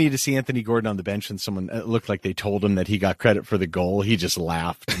very funny to see Anthony Gordon on the bench, and someone looked like they told him that he got credit for the goal. He just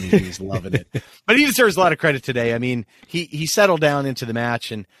laughed. I mean, he was loving it. But he deserves a lot of credit today. I mean, he settled down into the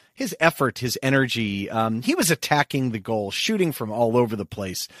match, and his effort, his energy, he was attacking the goal, shooting from all over the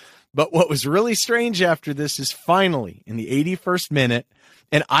place. But what was really strange after this is finally, in the 81st minute,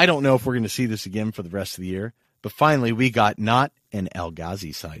 and I don't know if we're going to see this again for the rest of the year, but finally we got not an El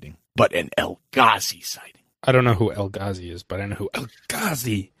Ghazi sighting, but an El Ghazi sighting. I don't know who El Ghazi is, but I know who El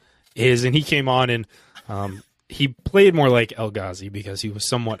Ghazi is. And he came on and he played more like El Ghazi because he was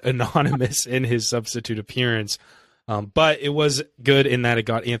somewhat anonymous in his substitute appearance. But it was good in that it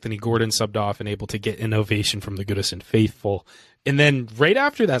got Anthony Gordon subbed off and able to get an ovation from the Goodison faithful. And then right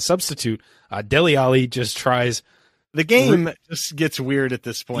after that substitute, Dele Alli just tries. The game just gets weird at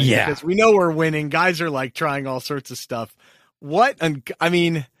this point. Yeah. Because we know we're winning. Guys are like trying all sorts of stuff. What? I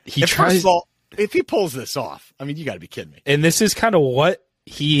mean, first of all, if he pulls this off, I mean, you got to be kidding me. And this is kind of what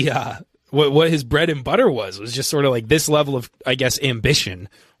he, what his bread and butter was just sort of like this level of, I guess, ambition,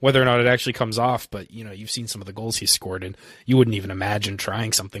 whether or not it actually comes off. But, you know, you've seen some of the goals he scored, and you wouldn't even imagine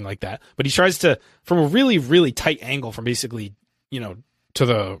trying something like that. But he tries to, from a really, really tight angle from basically, you know, to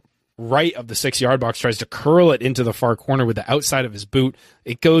the right of the 6-yard box, tries to curl it into the far corner with the outside of his boot.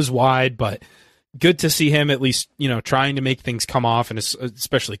 It goes wide, but good to see him at least, you know, trying to make things come off, and it's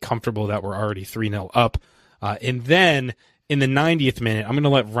especially comfortable that we're already 3-0 up. And then in the 90th minute, I'm going to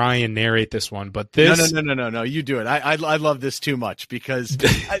let Ryan narrate this one, but this... No, you do it. I love this too much because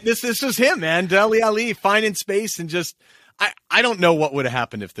this was him, man. Dele Alli finding space and just... I don't know what would have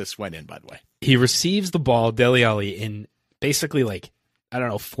happened if this went in, by the way. He receives the ball, Dele Alli, in basically like, I don't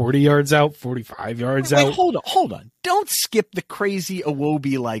know, 40 yards out, 45 yards out. Hold on. Don't skip the crazy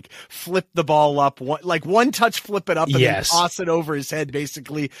Iwobi, like, flip the ball up, one touch, flip it up, and then toss it over his head,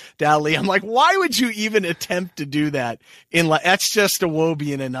 basically, Dele. I'm like, why would you even attempt to do that? That's just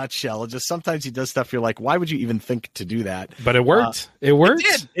Iwobi in a nutshell. Just sometimes he does stuff you're like, why would you even think to do that? But it worked. It worked.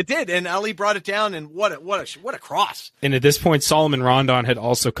 It did. And Ali brought it down, and what a cross. And at this point, Solomon Rondon had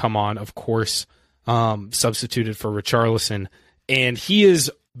also come on, of course, substituted for Richarlison. And he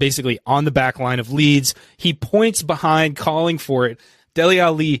is basically on the back line of Leeds. He points behind, calling for it. Dele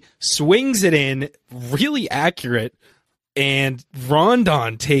Alli swings it in, really accurate, and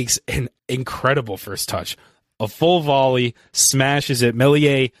Rondon takes an incredible first touch. A full volley, smashes it.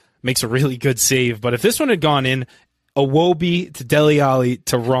 Meslier makes a really good save. But if this one had gone in, Iwobi to Dele Alli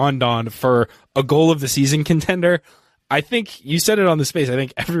to Rondon for a goal of the season contender, I think, you said it on the space, I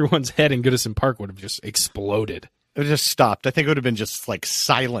think everyone's head in Goodison Park would have just exploded. It would have just stopped. I think it would have been just like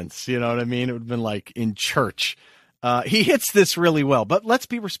silence. You know what I mean? It would have been like in church. He hits this really well, but let's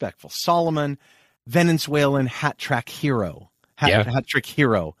be respectful. Solomon, Venezuelan hat trick hero,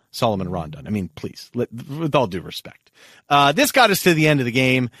 Solomon Rondon. I mean, please, with all due respect. This got us to the end of the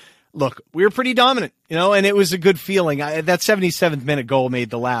game. Look, we were pretty dominant, you know, and it was a good feeling. That 77th minute goal made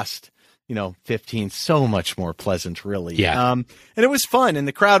the last, 15 so much more pleasant, really. Yeah. And it was fun, and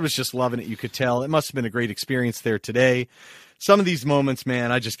the crowd was just loving it. You could tell. It must have been a great experience there today. Some of these moments,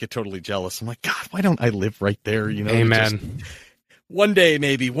 man, I just get totally jealous. I'm like, God, why don't I live right there? Amen. One day,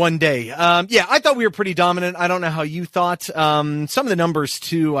 maybe one day. I thought we were pretty dominant. I don't know how you thought. Some of the numbers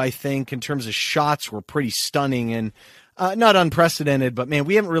too, I think, in terms of shots were pretty stunning and not unprecedented, but man,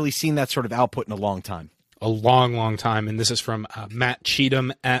 we haven't really seen that sort of output in a long time. A long, long time. And this is from Matt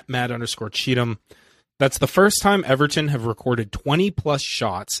Cheatham at Matt_Cheatham. That's the first time Everton have recorded 20-plus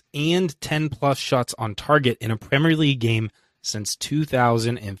shots and 10-plus shots on target in a Premier League game since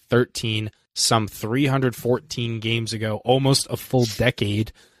 2013, some 314 games ago, almost a full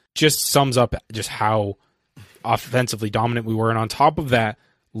decade. Just sums up just how offensively dominant we were. And on top of that,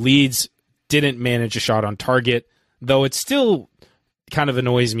 Leeds didn't manage a shot on target, though it still kind of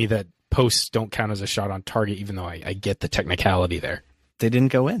annoys me that posts don't count as a shot on target, even though I get the technicality there. They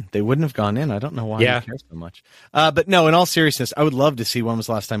didn't go in. They wouldn't have gone in. I don't know why I care so much. But no, in all seriousness, I would love to see when was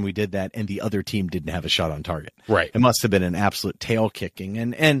the last time we did that and the other team didn't have a shot on target. Right. It must have been an absolute tail kicking.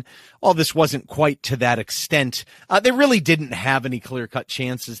 And all this wasn't quite to that extent. They really didn't have any clear-cut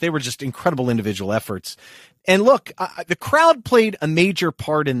chances. They were just incredible individual efforts. And look, the crowd played a major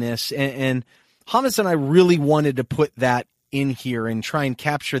part in this. And Hamas and I really wanted to put that in here and try and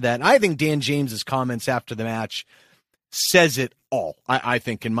capture that. And I think Dan James's comments after the match says it all, I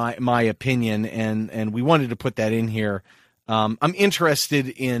think, in my opinion, and we wanted to put that in here. I'm interested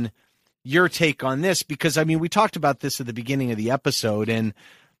in your take on this because, I mean, we talked about this at the beginning of the episode, and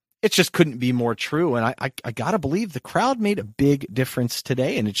it just couldn't be more true. And I got to believe the crowd made a big difference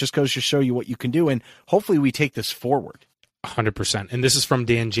today, and it just goes to show you what you can do, and hopefully we take this forward. 100%. And this is from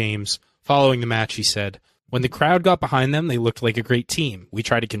Dan James. Following the match, he said, "When the crowd got behind them, they looked like a great team. We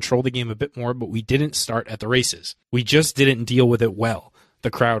tried to control the game a bit more, but we didn't start at the races. We just didn't deal with it well.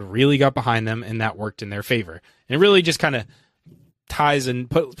 The crowd really got behind them, and that worked in their favor." And it really just kind of ties and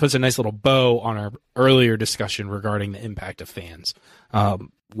puts a nice little bow on our earlier discussion regarding the impact of fans.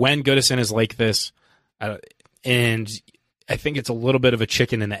 When Goodison is like this, and I think it's a little bit of a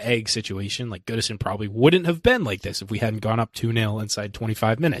chicken and the egg situation, like Goodison probably wouldn't have been like this if we hadn't gone up 2-0 inside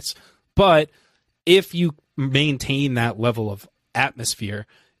 25 minutes. But if you maintain that level of atmosphere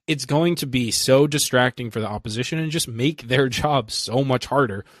it's going to be so distracting for the opposition and just make their job so much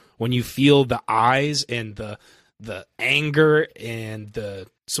harder when you feel the eyes and the anger and the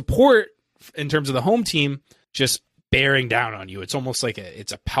support in terms of the home team just bearing down on you. It's almost like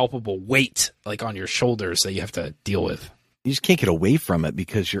it's a palpable weight like on your shoulders that you have to deal with. You just can't get away from it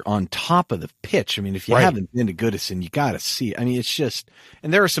because you're on top of the pitch. I mean, if you haven't been to Goodison, you got to see it. I mean, it's just,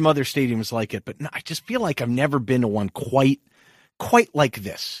 and there are some other stadiums like it, but no, I just feel like I've never been to one quite like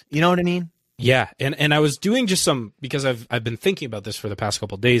this. You know what I mean? Yeah. And I was doing just because I've been thinking about this for the past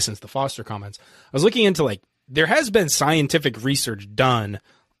couple of days since the Foster comments. I was looking into like, there has been scientific research done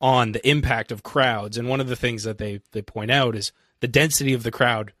on the impact of crowds. And one of the things that they point out is the density of the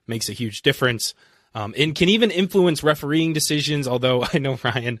crowd makes a huge difference. And can even influence refereeing decisions, although I know,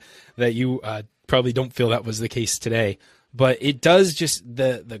 Ryan, that you probably don't feel that was the case today. But it does just,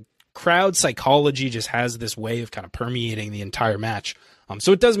 the crowd psychology just has this way of kind of permeating the entire match.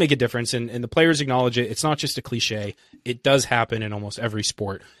 So it does make a difference, and the players acknowledge it. It's not just a cliche. It does happen in almost every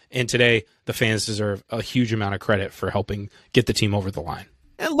sport. And today, the fans deserve a huge amount of credit for helping get the team over the line.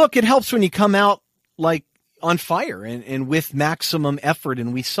 And look, it helps when you come out like on fire and with maximum effort.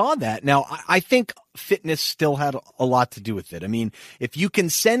 And we saw that. Now, I think fitness still had a lot to do with it. I mean, if you can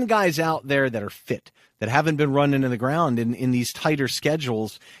send guys out there that are fit, that haven't been running in the ground in these tighter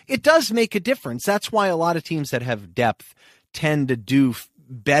schedules, it does make a difference. That's why a lot of teams that have depth tend to do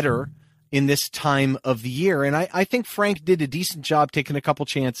better in this time of the year. And I think Frank did a decent job taking a couple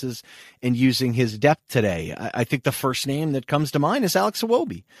chances and using his depth today. I think the first name that comes to mind is Alex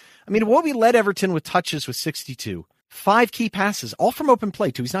Iwobi. I mean, Iwobi led Everton with touches with 62, 5 key passes, all from open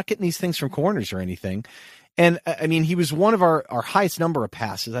play too. He's not getting these things from corners or anything. And I mean, he was one of our highest number of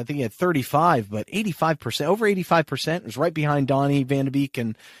passes. I think he had 35, but 85%, over 85%. It was right behind Donny, Van de Beek,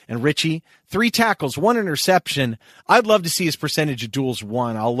 and Richie. 3 tackles, 1 interception. I'd love to see his percentage of duels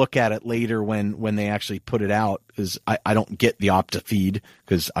won. I'll look at it later when they actually put it out, because I don't get the Opta feed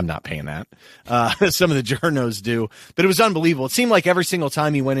because I'm not paying that. Some of the journos do. But it was unbelievable. It seemed like every single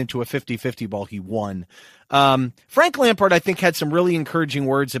time he went into a 50-50 ball, he won. Frank Lampard, I think, had some really encouraging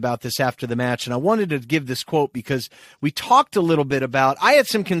words about this after the match, and I wanted to give this quote because we talked a little bit about, I had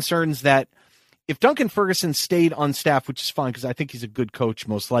some concerns that if Duncan Ferguson stayed on staff, which is fine because I think he's a good coach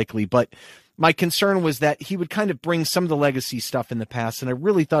most likely, but my concern was that he would kind of bring some of the legacy stuff in the past, and I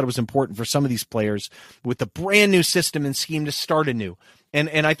really thought it was important for some of these players with the brand new system and scheme to start anew.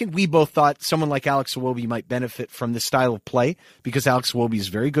 And I think we both thought someone like Alex Iwobi might benefit from this style of play because Alex Iwobi is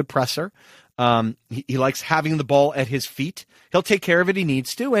a very good presser. He likes having the ball at his feet. He'll take care of it. He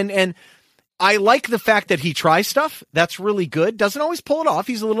needs to. And I like the fact that he tries stuff. That's really good. Doesn't always pull it off.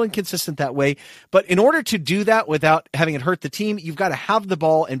 He's a little inconsistent that way. But in order to do that without having it hurt the team, you've got to have the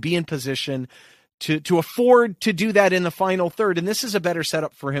ball and be in position to afford to do that in the final third. And this is a better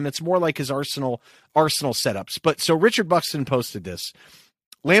setup for him. It's more like his Arsenal setups. But so Richard Buxton posted this.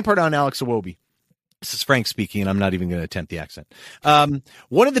 Lampard on Alex Iwobi. This is Frank speaking, and I'm not even going to attempt the accent.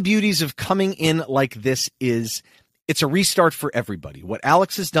 One of the beauties of coming in like this is it's a restart for everybody. What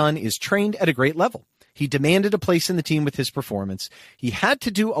Alex has done is trained at a great level. He demanded a place in the team with his performance. He had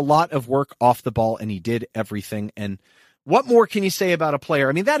to do a lot of work off the ball, and he did everything. And what more can you say about a player?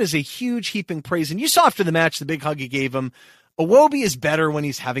 I mean, that is a huge heaping praise. And you saw after the match the big hug he gave him. Iwobi is better when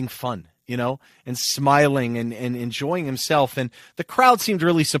he's having fun, you know, and smiling and enjoying himself. And the crowd seemed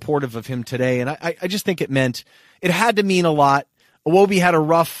really supportive of him today. And I just think it had to mean a lot. Iwobi had a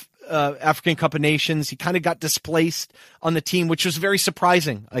rough African Cup of Nations. He kind of got displaced on the team, which was very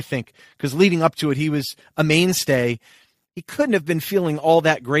surprising, I think, because leading up to it, he was a mainstay. He couldn't have been feeling all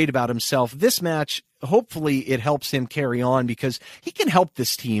that great about himself. This match, hopefully it helps him carry on because he can help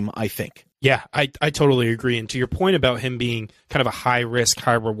this team, I think. Yeah, I totally agree. And to your point about him being kind of a high-risk,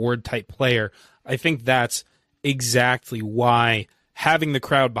 high-reward type player, I think that's exactly why having the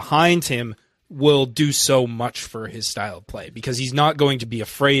crowd behind him will do so much for his style of play, because he's not going to be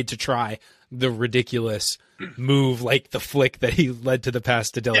afraid to try the ridiculous move like the flick that he led to the pass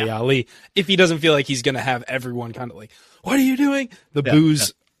to Dele Alli if he doesn't feel like he's going to have everyone kind of like, what are you doing? The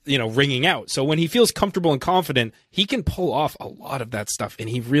boos ringing out. So when he feels comfortable and confident, he can pull off a lot of that stuff, and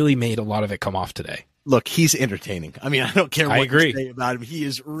he really made a lot of it come off today. Look, he's entertaining. I mean, I don't care what you say about him. He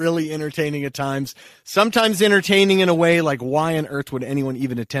is really entertaining at times. Sometimes entertaining in a way like, why on earth would anyone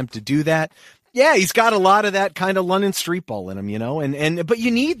even attempt to do that? Yeah, he's got a lot of that kind of London street ball in him, you know, but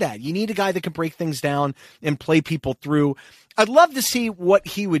you need that. You need a guy that can break things down and play people through. I'd love to see what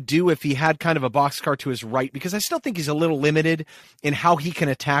he would do if he had kind of a boxcar to his right, because I still think he's a little limited in how he can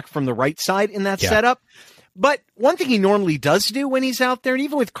attack from the right side in that setup. But one thing he normally does do when he's out there, and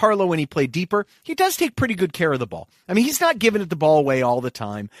even with Carlo when he played deeper, he does take pretty good care of the ball. I mean, he's not giving it the ball away all the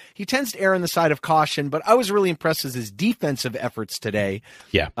time. He tends to err on the side of caution, but I was really impressed with his defensive efforts today.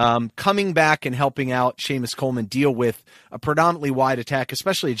 Yeah. Coming back and helping out Seamus Coleman deal with a predominantly wide attack,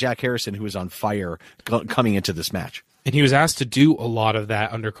 especially Jack Harrison, who was on fire coming into this match. And he was asked to do a lot of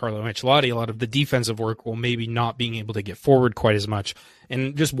that under Carlo Ancelotti, a lot of the defensive work, while maybe not being able to get forward quite as much.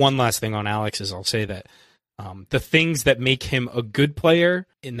 And just one last thing on Alex is I'll say that the things that make him a good player,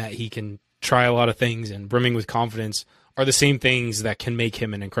 in that he can try a lot of things and brimming with confidence, are the same things that can make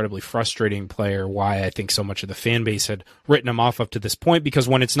him an incredibly frustrating player. Why I think so much of the fan base had written him off up to this point, because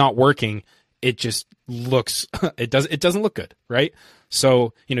when it's not working, it just looks it doesn't look good, right?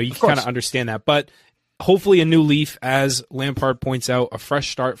 So you can kind of understand that, but hopefully a new leaf, as Lampard points out, a fresh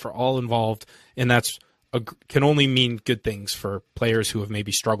start for all involved, and that's can only mean good things for players who have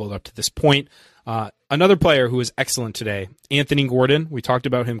maybe struggled up to this point. Another player who was excellent today, Anthony Gordon. We talked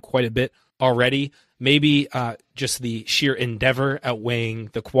about him quite a bit already. Maybe just the sheer endeavor outweighing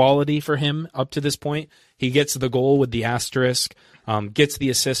the quality for him up to this point. He gets the goal with the asterisk, gets the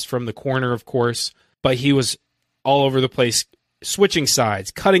assist from the corner, of course, but he was all over the place, switching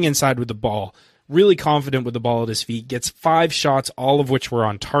sides, cutting inside with the ball, really confident with the ball at his feet, gets 5 shots, all of which were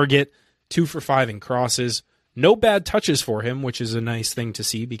on target, 2 for 5 in crosses. No bad touches for him, which is a nice thing to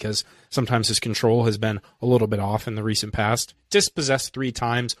see, because sometimes his control has been a little bit off in the recent past. Dispossessed 3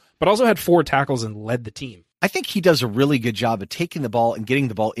 times, but also had 4 tackles and led the team. I think he does a really good job of taking the ball and getting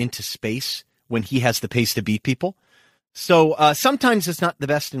the ball into space when he has the pace to beat people. So sometimes it's not the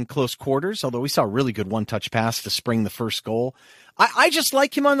best in close quarters, although we saw a really good one-touch pass to spring the first goal. I just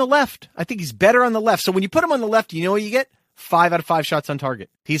like him on the left. I think he's better on the left. So when you put him on the left, you know what you get? 5 out of 5 shots on target.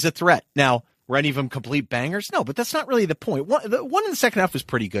 He's a threat. Now, were any of them complete bangers? No, but that's not really the point. One in the second half was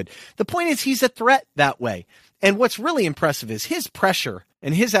pretty good. The point is he's a threat that way. And what's really impressive is his pressure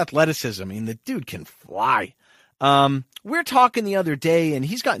and his athleticism. I mean, the dude can fly. We're talking the other day, and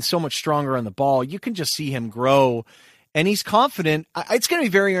he's gotten so much stronger on the ball. You can just see him grow, and he's confident. It's going to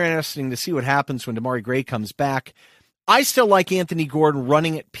be very interesting to see what happens when Damari Gray comes back. I still like Anthony Gordon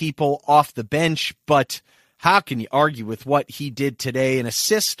running at people off the bench, but how can you argue with what he did today? An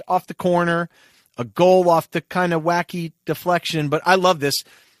assist off the corner, a goal off the kind of wacky deflection. But I love this.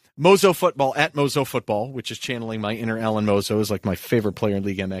 Mozo Football, at Mozo Football, which is channeling my inner Alan Mozo, is like my favorite player in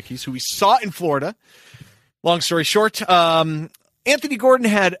League MX, who we saw in Florida. Long story short, Anthony Gordon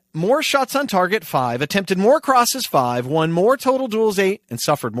had more shots on target, 5, attempted more crosses, 5, won more total duels, 8, and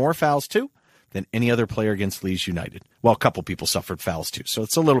suffered more fouls, 2, than any other player against Leeds United. Well, a couple people suffered fouls too, so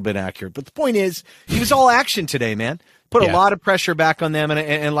it's a little bit accurate. But the point is, he was all action today, man. Put a lot of pressure back on them,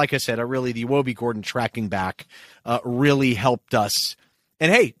 and like I said, the Iwobi Gordon tracking back really helped us.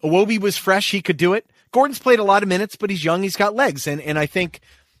 And hey, Iwobi was fresh; he could do it. Gordon's played a lot of minutes, but he's young, he's got legs, and I think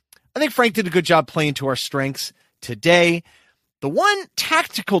Frank did a good job playing to our strengths today. The one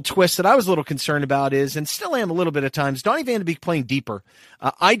tactical twist that I was a little concerned about is, and still am a little bit at times, Donny van de Beek playing deeper.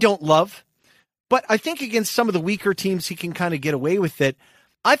 I don't love. But I think against some of the weaker teams, he can kind of get away with it.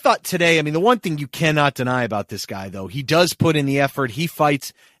 I thought today, I mean, the one thing you cannot deny about this guy, though, he does put in the effort, he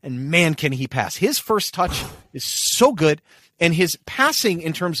fights, and man, can he pass. His first touch is so good, and his passing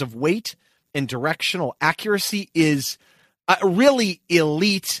in terms of weight and directional accuracy is really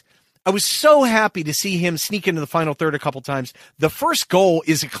elite. I was so happy to see him sneak into the final third a couple times. The first goal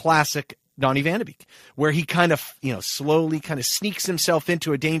is a classic Donny van de Beek, where he kind of, slowly kind of sneaks himself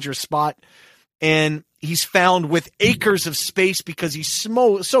into a dangerous spot. And he's found with acres of space because he's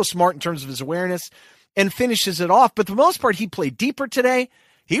so smart in terms of his awareness, and finishes it off. But for the most part, he played deeper today.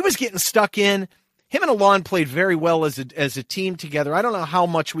 He was getting stuck in. Him and Alon played very well as a team together. I don't know how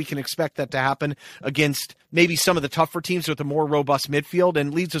much we can expect that to happen against maybe some of the tougher teams with a more robust midfield,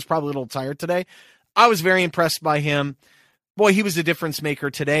 and Leeds was probably a little tired today. I was very impressed by him. Boy, he was a difference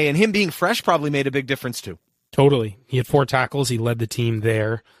maker today, and him being fresh probably made a big difference too. Totally. He had 4 tackles. He led the team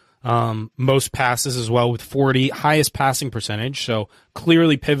there. Most passes as well with 40, highest passing percentage. So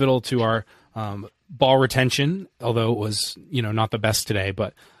clearly pivotal to our ball retention, although it was, not the best today.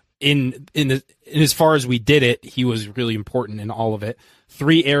 But in as far as we did it, he was really important in all of it.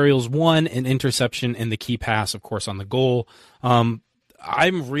 3 aerials, 1 an interception, and the key pass, of course, on the goal. I'm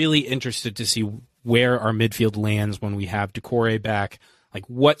really interested to see where our midfield lands when we have Doucouré back. Like,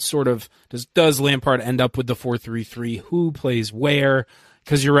 what sort of does Lampard end up with the 4-3-3? Who plays where?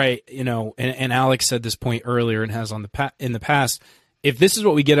 Because you're right, and Alex said this point earlier and has in the past. If this is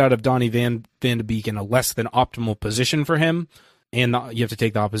what we get out of Donny van de Beek in a less than optimal position for him, and you have to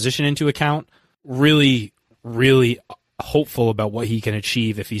take the opposition into account, really, really hopeful about what he can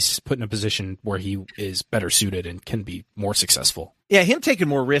achieve if he's put in a position where he is better suited and can be more successful. Yeah, him taking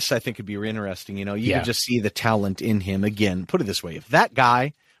more risks, I think, could be interesting. You can just see the talent in him. Again, put it this way. If that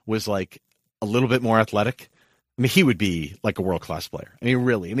guy was like a little bit more athletic, I mean, he would be like a world-class player. I mean,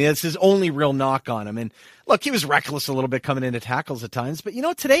 really. I mean, that's his only real knock on him. And look, he was reckless a little bit coming into tackles at times, but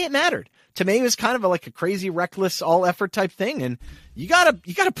today it mattered. To me, it was kind of like a crazy, reckless, all-effort type thing. And you gotta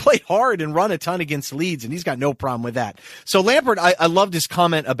play hard and run a ton against Leeds, and he's got no problem with that. So Lampard, I loved his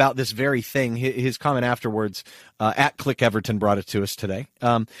comment about this very thing. His comment afterwards, at Click Everton brought it to us today.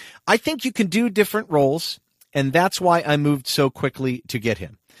 I think you can do different roles, and that's why I moved so quickly to get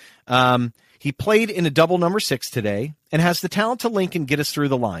him. He played in a double number 6 today and has the talent to link and get us through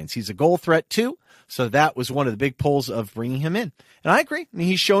the lines. He's a goal threat too, so that was one of the big pulls of bringing him in. And I agree. I mean,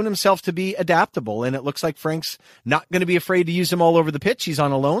 he's shown himself to be adaptable, and it looks like Frank's not going to be afraid to use him all over the pitch. He's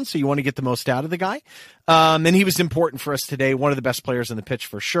on a loan, so you want to get the most out of the guy. And he was important for us today, one of the best players on the pitch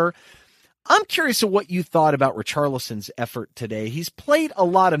for sure. I'm curious of what you thought about Richarlison's effort today. He's played a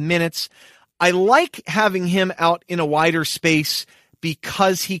lot of minutes. I like having him out in a wider space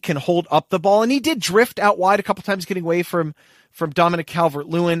because he can hold up the ball, and he did drift out wide a couple times getting away from Dominic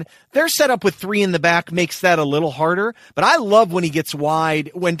Calvert-Lewin. Their setup with 3 in the back makes that a little harder, but I love when he gets wide.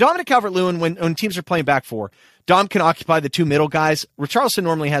 When Dominic Calvert-Lewin, when teams are playing back 4, Dom can occupy the 2 middle guys. Richarlison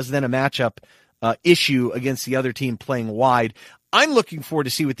normally has then a matchup issue against the other team playing wide. I'm looking forward to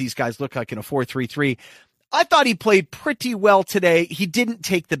see what these guys look like in a 4-3-3. I thought he played pretty well today. He didn't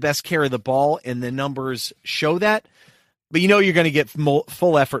take the best care of the ball, and the numbers show that. But you're going to get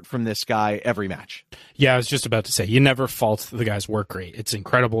full effort from this guy every match. Yeah, I was just about to say, you never fault the guy's work rate. It's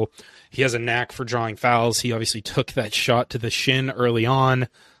incredible. He has a knack for drawing fouls. He obviously took that shot to the shin early on,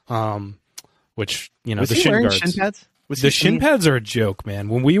 which, was the he shin wearing guards. Shin pads? The shin pads are a joke, man.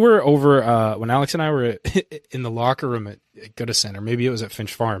 When we were over, when Alex and I were in the locker room at Goodis Center, maybe it was at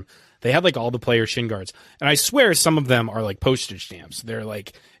Finch Farm, they had like all the player shin guards. And I swear some of them are like postage stamps. They're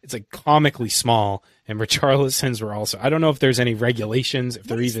like, it's like comically small. And Richarlison's were also, I don't know if there's any regulations, if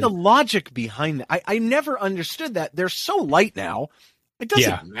they're even. What's the logic behind that? I never understood that. They're so light now. It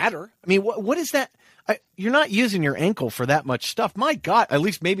doesn't matter. I mean, what is that? You're not using your ankle for that much stuff. My God, at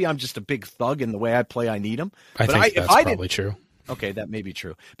least maybe I'm just a big thug in the way I play. I need them. I think that's probably true. Okay, that may be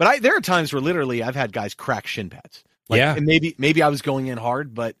true. But there are times where literally I've had guys crack shin pads. And maybe I was going in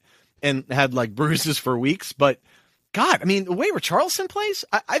hard, and had like bruises for weeks. But God, I mean, the way Richarlison plays,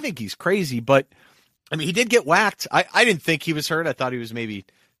 I think he's crazy. But I mean, he did get whacked. I didn't think he was hurt. I thought he was maybe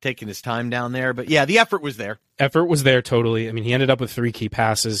taking his time down there. But yeah, the effort was there. Effort was there, totally. I mean, he ended up with 3 key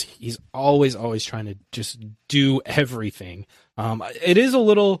passes. He's always trying to just do everything. It is a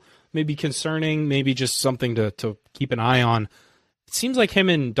little maybe concerning, maybe just something to keep an eye on. It seems like him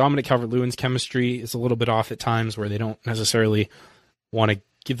and Dominic Calvert-Lewin's chemistry is a little bit off at times where they don't necessarily want to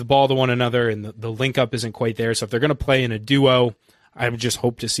give the ball to one another, and the link-up isn't quite there. So if they're going to play in a duo, I would just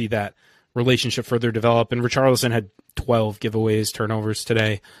hope to see that relationship further develop. And Richarlison had 12 giveaways, turnovers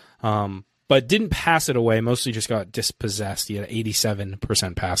today, but didn't pass it away. Mostly just got dispossessed. He had an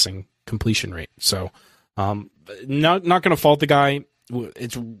 87% passing completion rate. So not going to fault the guy.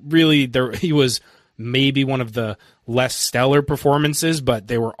 It's really there. He was maybe one of the less stellar performances, but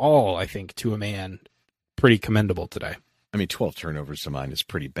they were all, I think, to a man, pretty commendable today. I mean, 12 turnovers to mine is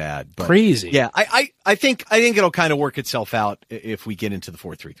pretty bad. But crazy. Yeah, I think it'll kind of work itself out if we get into the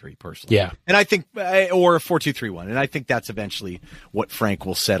 4-3-3 personally. Yeah. And I think, or a 4-2-3-1. And I think that's eventually what Frank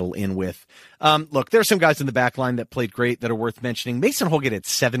will settle in with. Look, there are some guys in the back line that played great that are worth mentioning. Mason Holgate had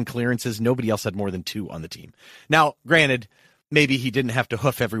 7 clearances. Nobody else had more than 2 on the team. Now, granted, maybe he didn't have to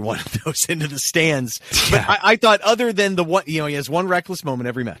hoof every one of those into the stands. But I thought other than the one, he has one reckless moment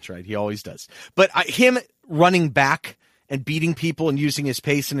every match, right? He always does. But him running back and beating people and using his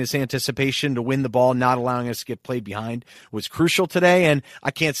pace and his anticipation to win the ball, not allowing us to get played behind, was crucial today. And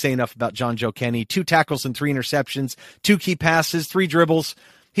I can't say enough about John Joe Kenny. 2 tackles and 3 interceptions, 2 key passes, 3 dribbles.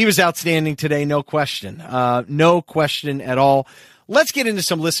 He was outstanding today, no question. No question at all. Let's get into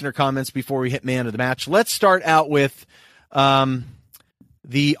some listener comments before we hit man of the match. Let's start out with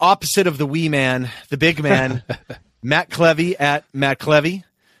the opposite of the wee man, the big man, Matt Clevy at Matt Clevy.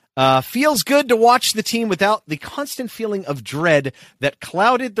 Feels good to watch the team without the constant feeling of dread that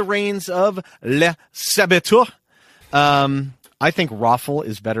clouded the reins of Le Saboteur. I think Raffle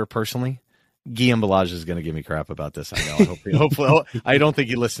is better personally. Guillaume Balage is going to give me crap about this. I know. Hopefully, I don't think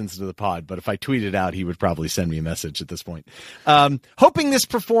he listens to the pod, but if I tweet it out, he would probably send me a message at this point. Hoping this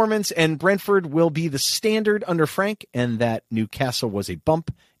performance and Brentford will be the standard under Frank and that Newcastle was a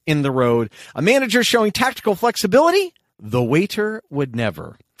bump in the road. A manager showing tactical flexibility. The waiter would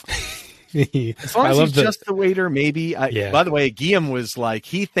never. As long as he's just the waiter, maybe. By the way, Guillaume was like,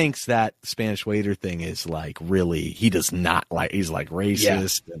 he thinks that Spanish waiter thing is like really, he does not like, he's like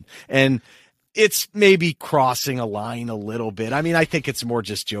racist. Yeah. And it's maybe crossing a line a little bit. I mean, I think it's more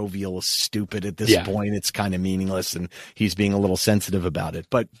just jovial, stupid at this point. It's kind of meaningless, and he's being a little sensitive about it.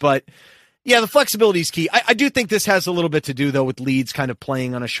 But yeah, the flexibility is key. I do think this has a little bit to do, though, with Leeds kind of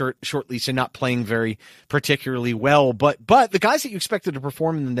playing on a short leash and not playing very particularly well. But the guys that you expected to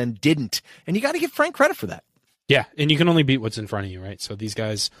perform and then didn't, and you got to give Frank credit for that. Yeah, and you can only beat what's in front of you, right? So these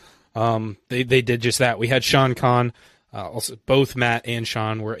guys, they did just that. We had Sean Kahn. Also, both Matt and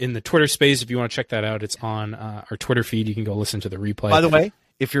Sean were in the Twitter space. If you want to check that out, it's on our Twitter feed. You can go listen to the replay. By the way,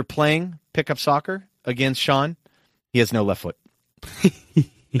 if you're playing pickup soccer against Sean, he has no left foot.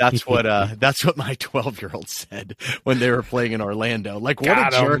 That's what my 12-year-old said when they were playing in Orlando. Like, what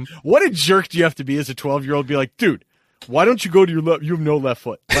a jerk! What a jerk do you have to be as a 12-year-old? Be like, dude, why don't you go to your left? You have no left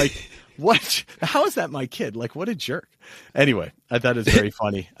foot. Like, what? How is that my kid? Like, what a jerk! Anyway, I thought it was very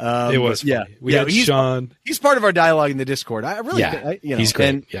funny. It was funny. We had Sean. He's part of our dialogue in the Discord. He's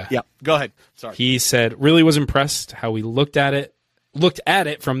great. Go ahead. Sorry. He said, really was impressed how we looked at it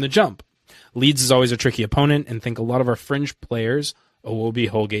from the jump. Leeds is always a tricky opponent, and think a lot of our fringe players, Iwobi,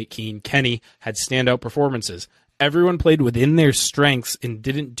 Holgate, Keane, Kenny, had standout performances. Everyone played within their strengths and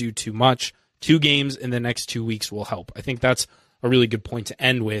didn't do too much. 2 games in the next 2 weeks will help. I think that's a really good point to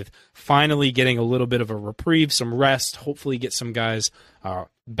end with. Finally getting a little bit of a reprieve, some rest, hopefully get some guys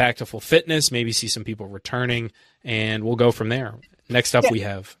back to full fitness, maybe see some people returning, and we'll go from there. Next up we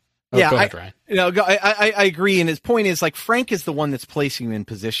have... Go ahead, Ryan. I agree. And his point is, like, Frank is the one that's placing him in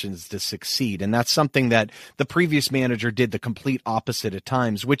positions to succeed. And that's something that the previous manager did the complete opposite at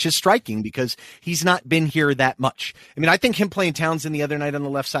times, which is striking because he's not been here that much. I mean, I think him playing Townsend the other night on the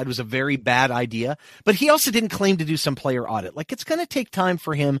left side was a very bad idea, but he also didn't claim to do some player audit. Like, it's going to take time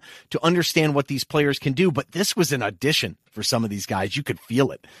for him to understand what these players can do. But this was an audition for some of these guys. You could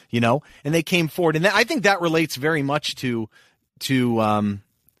feel it, and they came forward. And I think that relates very much to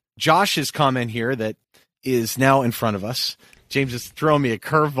Josh's comment here that is now in front of us. James is throwing me a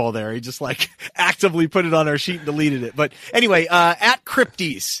curveball there. He just actively put it on our sheet and deleted it. But anyway, at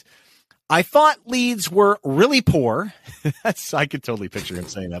Crypties, I thought Leeds were really poor. I could totally picture him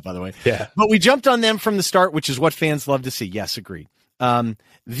saying that, by the way. Yeah. But we jumped on them from the start, which is what fans love to see. Yes, agreed.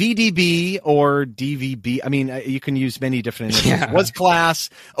 VDB or DVB, I mean, you can use many different initials. Was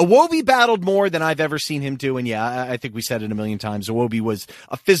class. Iwobi battled more than I've ever seen him do, and I think we said it a million times. Iwobi was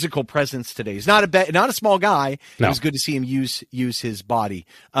a physical presence today. He's not a small guy. No. It was good to see him use his body.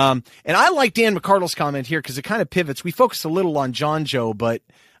 And I like Dan McCardle's comment here because it kind of pivots. We focused a little on John Joe, but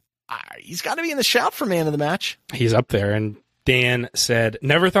he's got to be in the shout for man of the match. He's up there, and Dan said,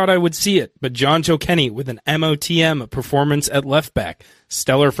 never thought I would see it, but John Joe Kenny with an MOTM performance at left back,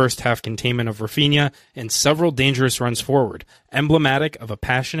 stellar first half containment of Rafinha, and several dangerous runs forward, emblematic of a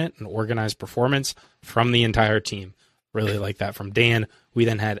passionate and organized performance from the entire team. Really like that from Dan. We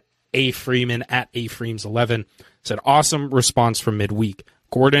then had A. Freeman at A. Freems 11, said awesome response from midweek.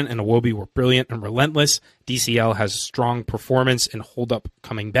 Gordon and Iwobi were brilliant and relentless. DCL has strong performance and hold up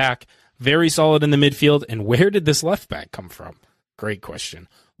coming back. Very solid in the midfield, and where did this left back come from? Great question.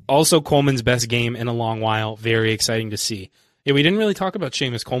 Also, Coleman's best game in a long while. Very exciting to see. Yeah, we didn't really talk about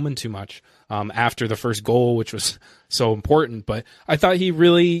Seamus Coleman too much after the first goal, which was so important, but I thought he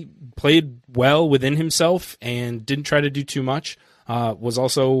really played well within himself and didn't try to do too much. Was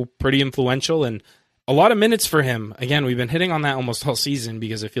also pretty influential and a lot of minutes for him. Again, we've been hitting on that almost all season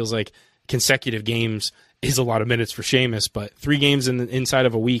because it feels like consecutive games is a lot of minutes for Seamus, but 3 games inside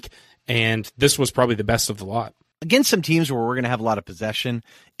of a week, and this was probably the best of the lot. Against some teams where we're going to have a lot of possession,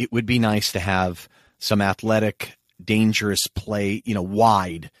 it would be nice to have some athletic, dangerous play,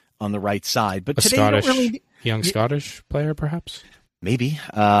 wide on the right side. But today, young Scottish player, perhaps? Maybe.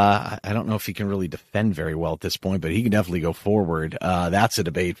 I don't know if he can really defend very well at this point, but he can definitely go forward. That's a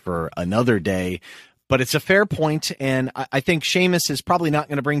debate for another day. But it's a fair point, and I think Seamus is probably not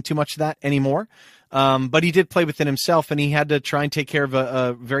going to bring too much of that anymore. But he did play within himself, and he had to try and take care of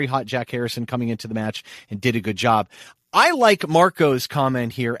a very hot Jack Harrison coming into the match and did a good job. I like Marco's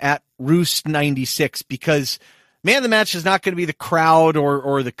comment here at Roost96 because, man, the match is not going to be the crowd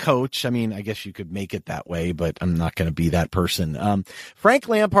or the coach. I mean, I guess you could make it that way, but I'm not going to be that person. Frank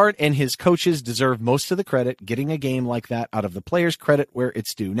Lampard and his coaches deserve most of the credit, getting a game like that out of the players' credit where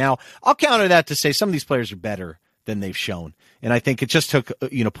it's due. Now, I'll counter that to say some of these players are better than they've shown. And I think it just took,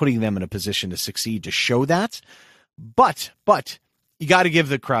 putting them in a position to succeed to show that. But you got to give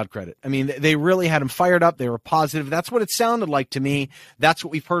the crowd credit. I mean, they really had them fired up. They were positive. That's what it sounded like to me. That's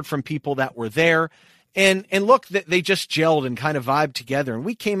what we've heard from people that were there. And look, they just gelled and kind of vibed together, and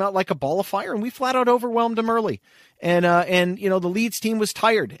we came out like a ball of fire, and we flat out overwhelmed them early. And the Leeds team was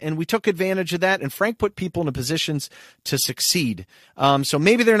tired, and we took advantage of that, and Frank put people in positions to succeed. So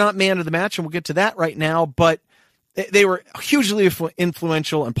maybe they're not man of the match, and we'll get to that right now, but they were hugely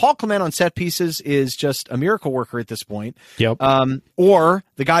influential, and Paul Clement on set pieces is just a miracle worker at this point. Yep. Or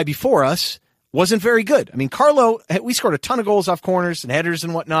the guy before us wasn't very good. I mean, Carlo, we scored a ton of goals off corners and headers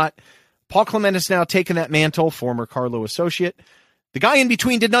and whatnot. Paul Clement has now taken that mantle, former Carlo associate. The guy in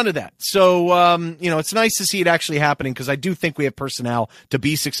between did none of that. So, it's nice to see it actually happening, because I do think we have personnel to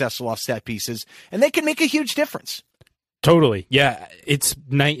be successful off set pieces, and they can make a huge difference. Totally. Yeah, it's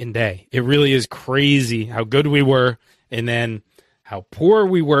night and day. It really is crazy how good we were and then how poor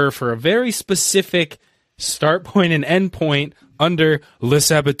we were for a very specific start point and end point under Le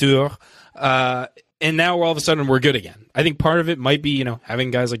Saboteur. And now all of a sudden we're good again. I think part of it might be, having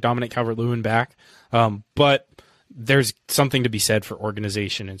guys like Dominic Calvert-Lewin back. But there's something to be said for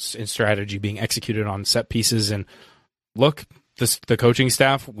organization and strategy being executed on set pieces. And look, the coaching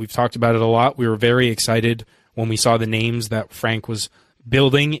staff, we've talked about it a lot. We were very excited when we saw the names that Frank was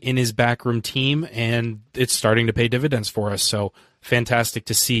building in his backroom team, and it's starting to pay dividends for us. So fantastic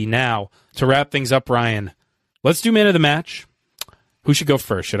to see. Now, to wrap things up, Ryan, let's do man of the match. Who should go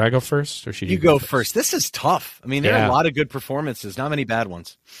first? Should I go first, or should you go first? This is tough. I mean, there are a lot of good performances, not many bad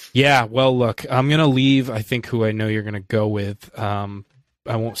ones. Yeah, well, look, I'm going to leave, I think, who I know you're going to go with. I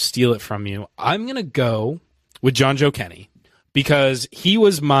won't steal it from you. I'm going to go with Jonjoe Kenny, because he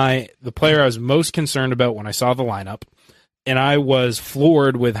was the player I was most concerned about when I saw the lineup, and I was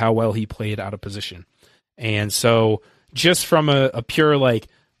floored with how well he played out of position. And so just from a pure,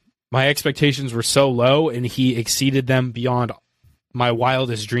 my expectations were so low, and he exceeded them beyond my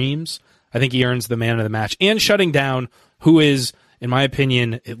wildest dreams. I think he earns the man of the match, and shutting down who is, in my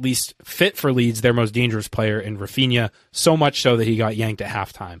opinion, at least fit for Leeds, their most dangerous player in Rafinha, so much so that he got yanked at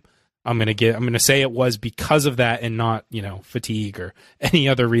halftime. I'm going to say it was because of that and not, fatigue or any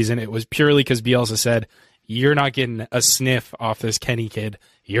other reason. It was purely because Bielsa said, you're not getting a sniff off this Kenny kid.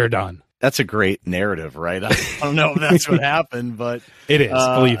 You're done. That's a great narrative, right? I don't know if that's what happened, but it is.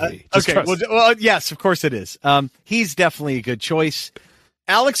 Believe me. Okay. Well, yes, of course it is. He's definitely a good choice.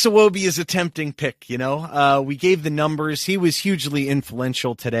 Alex Iwobi is a tempting pick. We gave the numbers. He was hugely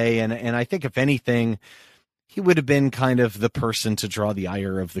influential today. And I think if anything, he would have been kind of the person to draw the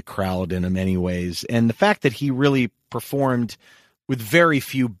ire of the crowd in many ways. And the fact that he really performed with very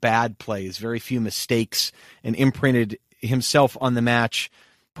few bad plays, very few mistakes, and imprinted himself on the match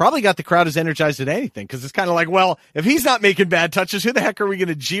probably got the crowd as energized as anything, because it's kind of like, well, if he's not making bad touches, who the heck are we going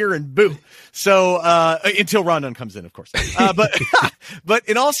to jeer and boo? So until Rondon comes in, of course. But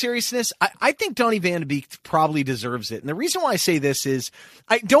in all seriousness, I think Donny van de Beek probably deserves it. And the reason why I say this is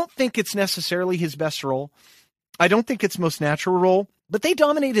I don't think it's necessarily his best role. I don't think it's most natural role, but they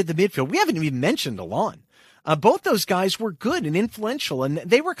dominated the midfield. We haven't even mentioned Alon. Both those guys were good and influential, and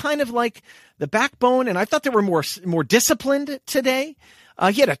they were kind of like the backbone, and I thought they were more disciplined today.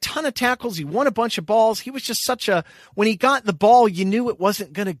 He had a ton of tackles. He won a bunch of balls. He was just when he got the ball, you knew it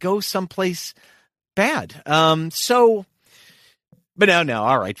wasn't going to go someplace bad. But now,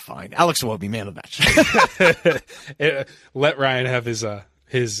 all right, fine. Alex Iwobi, man of the match. Let Ryan have his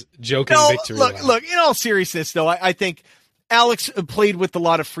joking victory. Look, in all seriousness, though, I think Alex played with a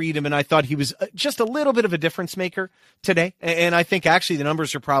lot of freedom, and I thought he was just a little bit of a difference maker today. And I think actually the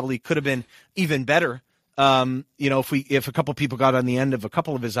numbers could have been even better. If a couple people got on the end of a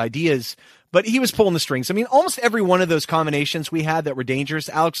couple of his ideas, but he was pulling the strings. I mean, almost every one of those combinations we had that were dangerous,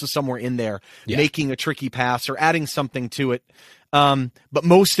 Alex was somewhere in there making a tricky pass or adding something to it. But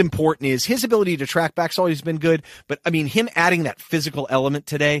most important is his ability to track back's always been good. But I mean, him adding that physical element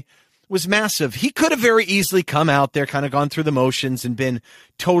today was massive. He could have very easily come out there, kind of gone through the motions and been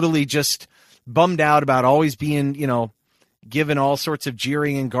totally just bummed out about always being, given all sorts of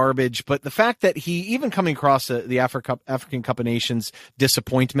jeering and garbage. But the fact that he, even coming across the African Cup of Nations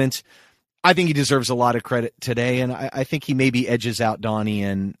disappointment, I think he deserves a lot of credit today. And I think he maybe edges out Donny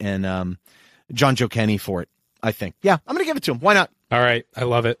and Jonjoe Kenny for it, I think. Yeah, I'm going to give it to him. Why not? All right. I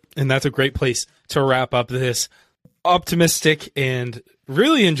love it. And that's a great place to wrap up this optimistic and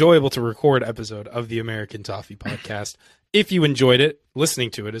really enjoyable to record episode of the American Toffee Podcast. If you enjoyed it,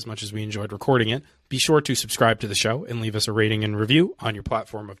 listening to it as much as we enjoyed recording it, be sure to subscribe to the show and leave us a rating and review on your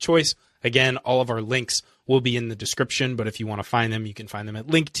platform of choice. Again, all of our links will be in the description, but if you want to find them, you can find them at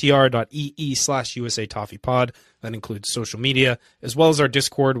linktr.ee/USA Toffee Pod. That includes social media, as well as our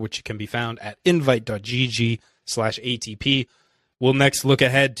Discord, which can be found at invite.gg/ATP. We'll next look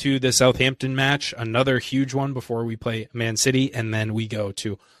ahead to the Southampton match, another huge one before we play Man City, and then we go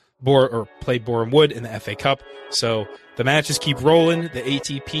to played Boreham Wood in the FA Cup. So the matches keep rolling. The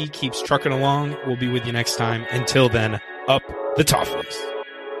ATP keeps trucking along. We'll be with you next time. Until then, up the Toffees.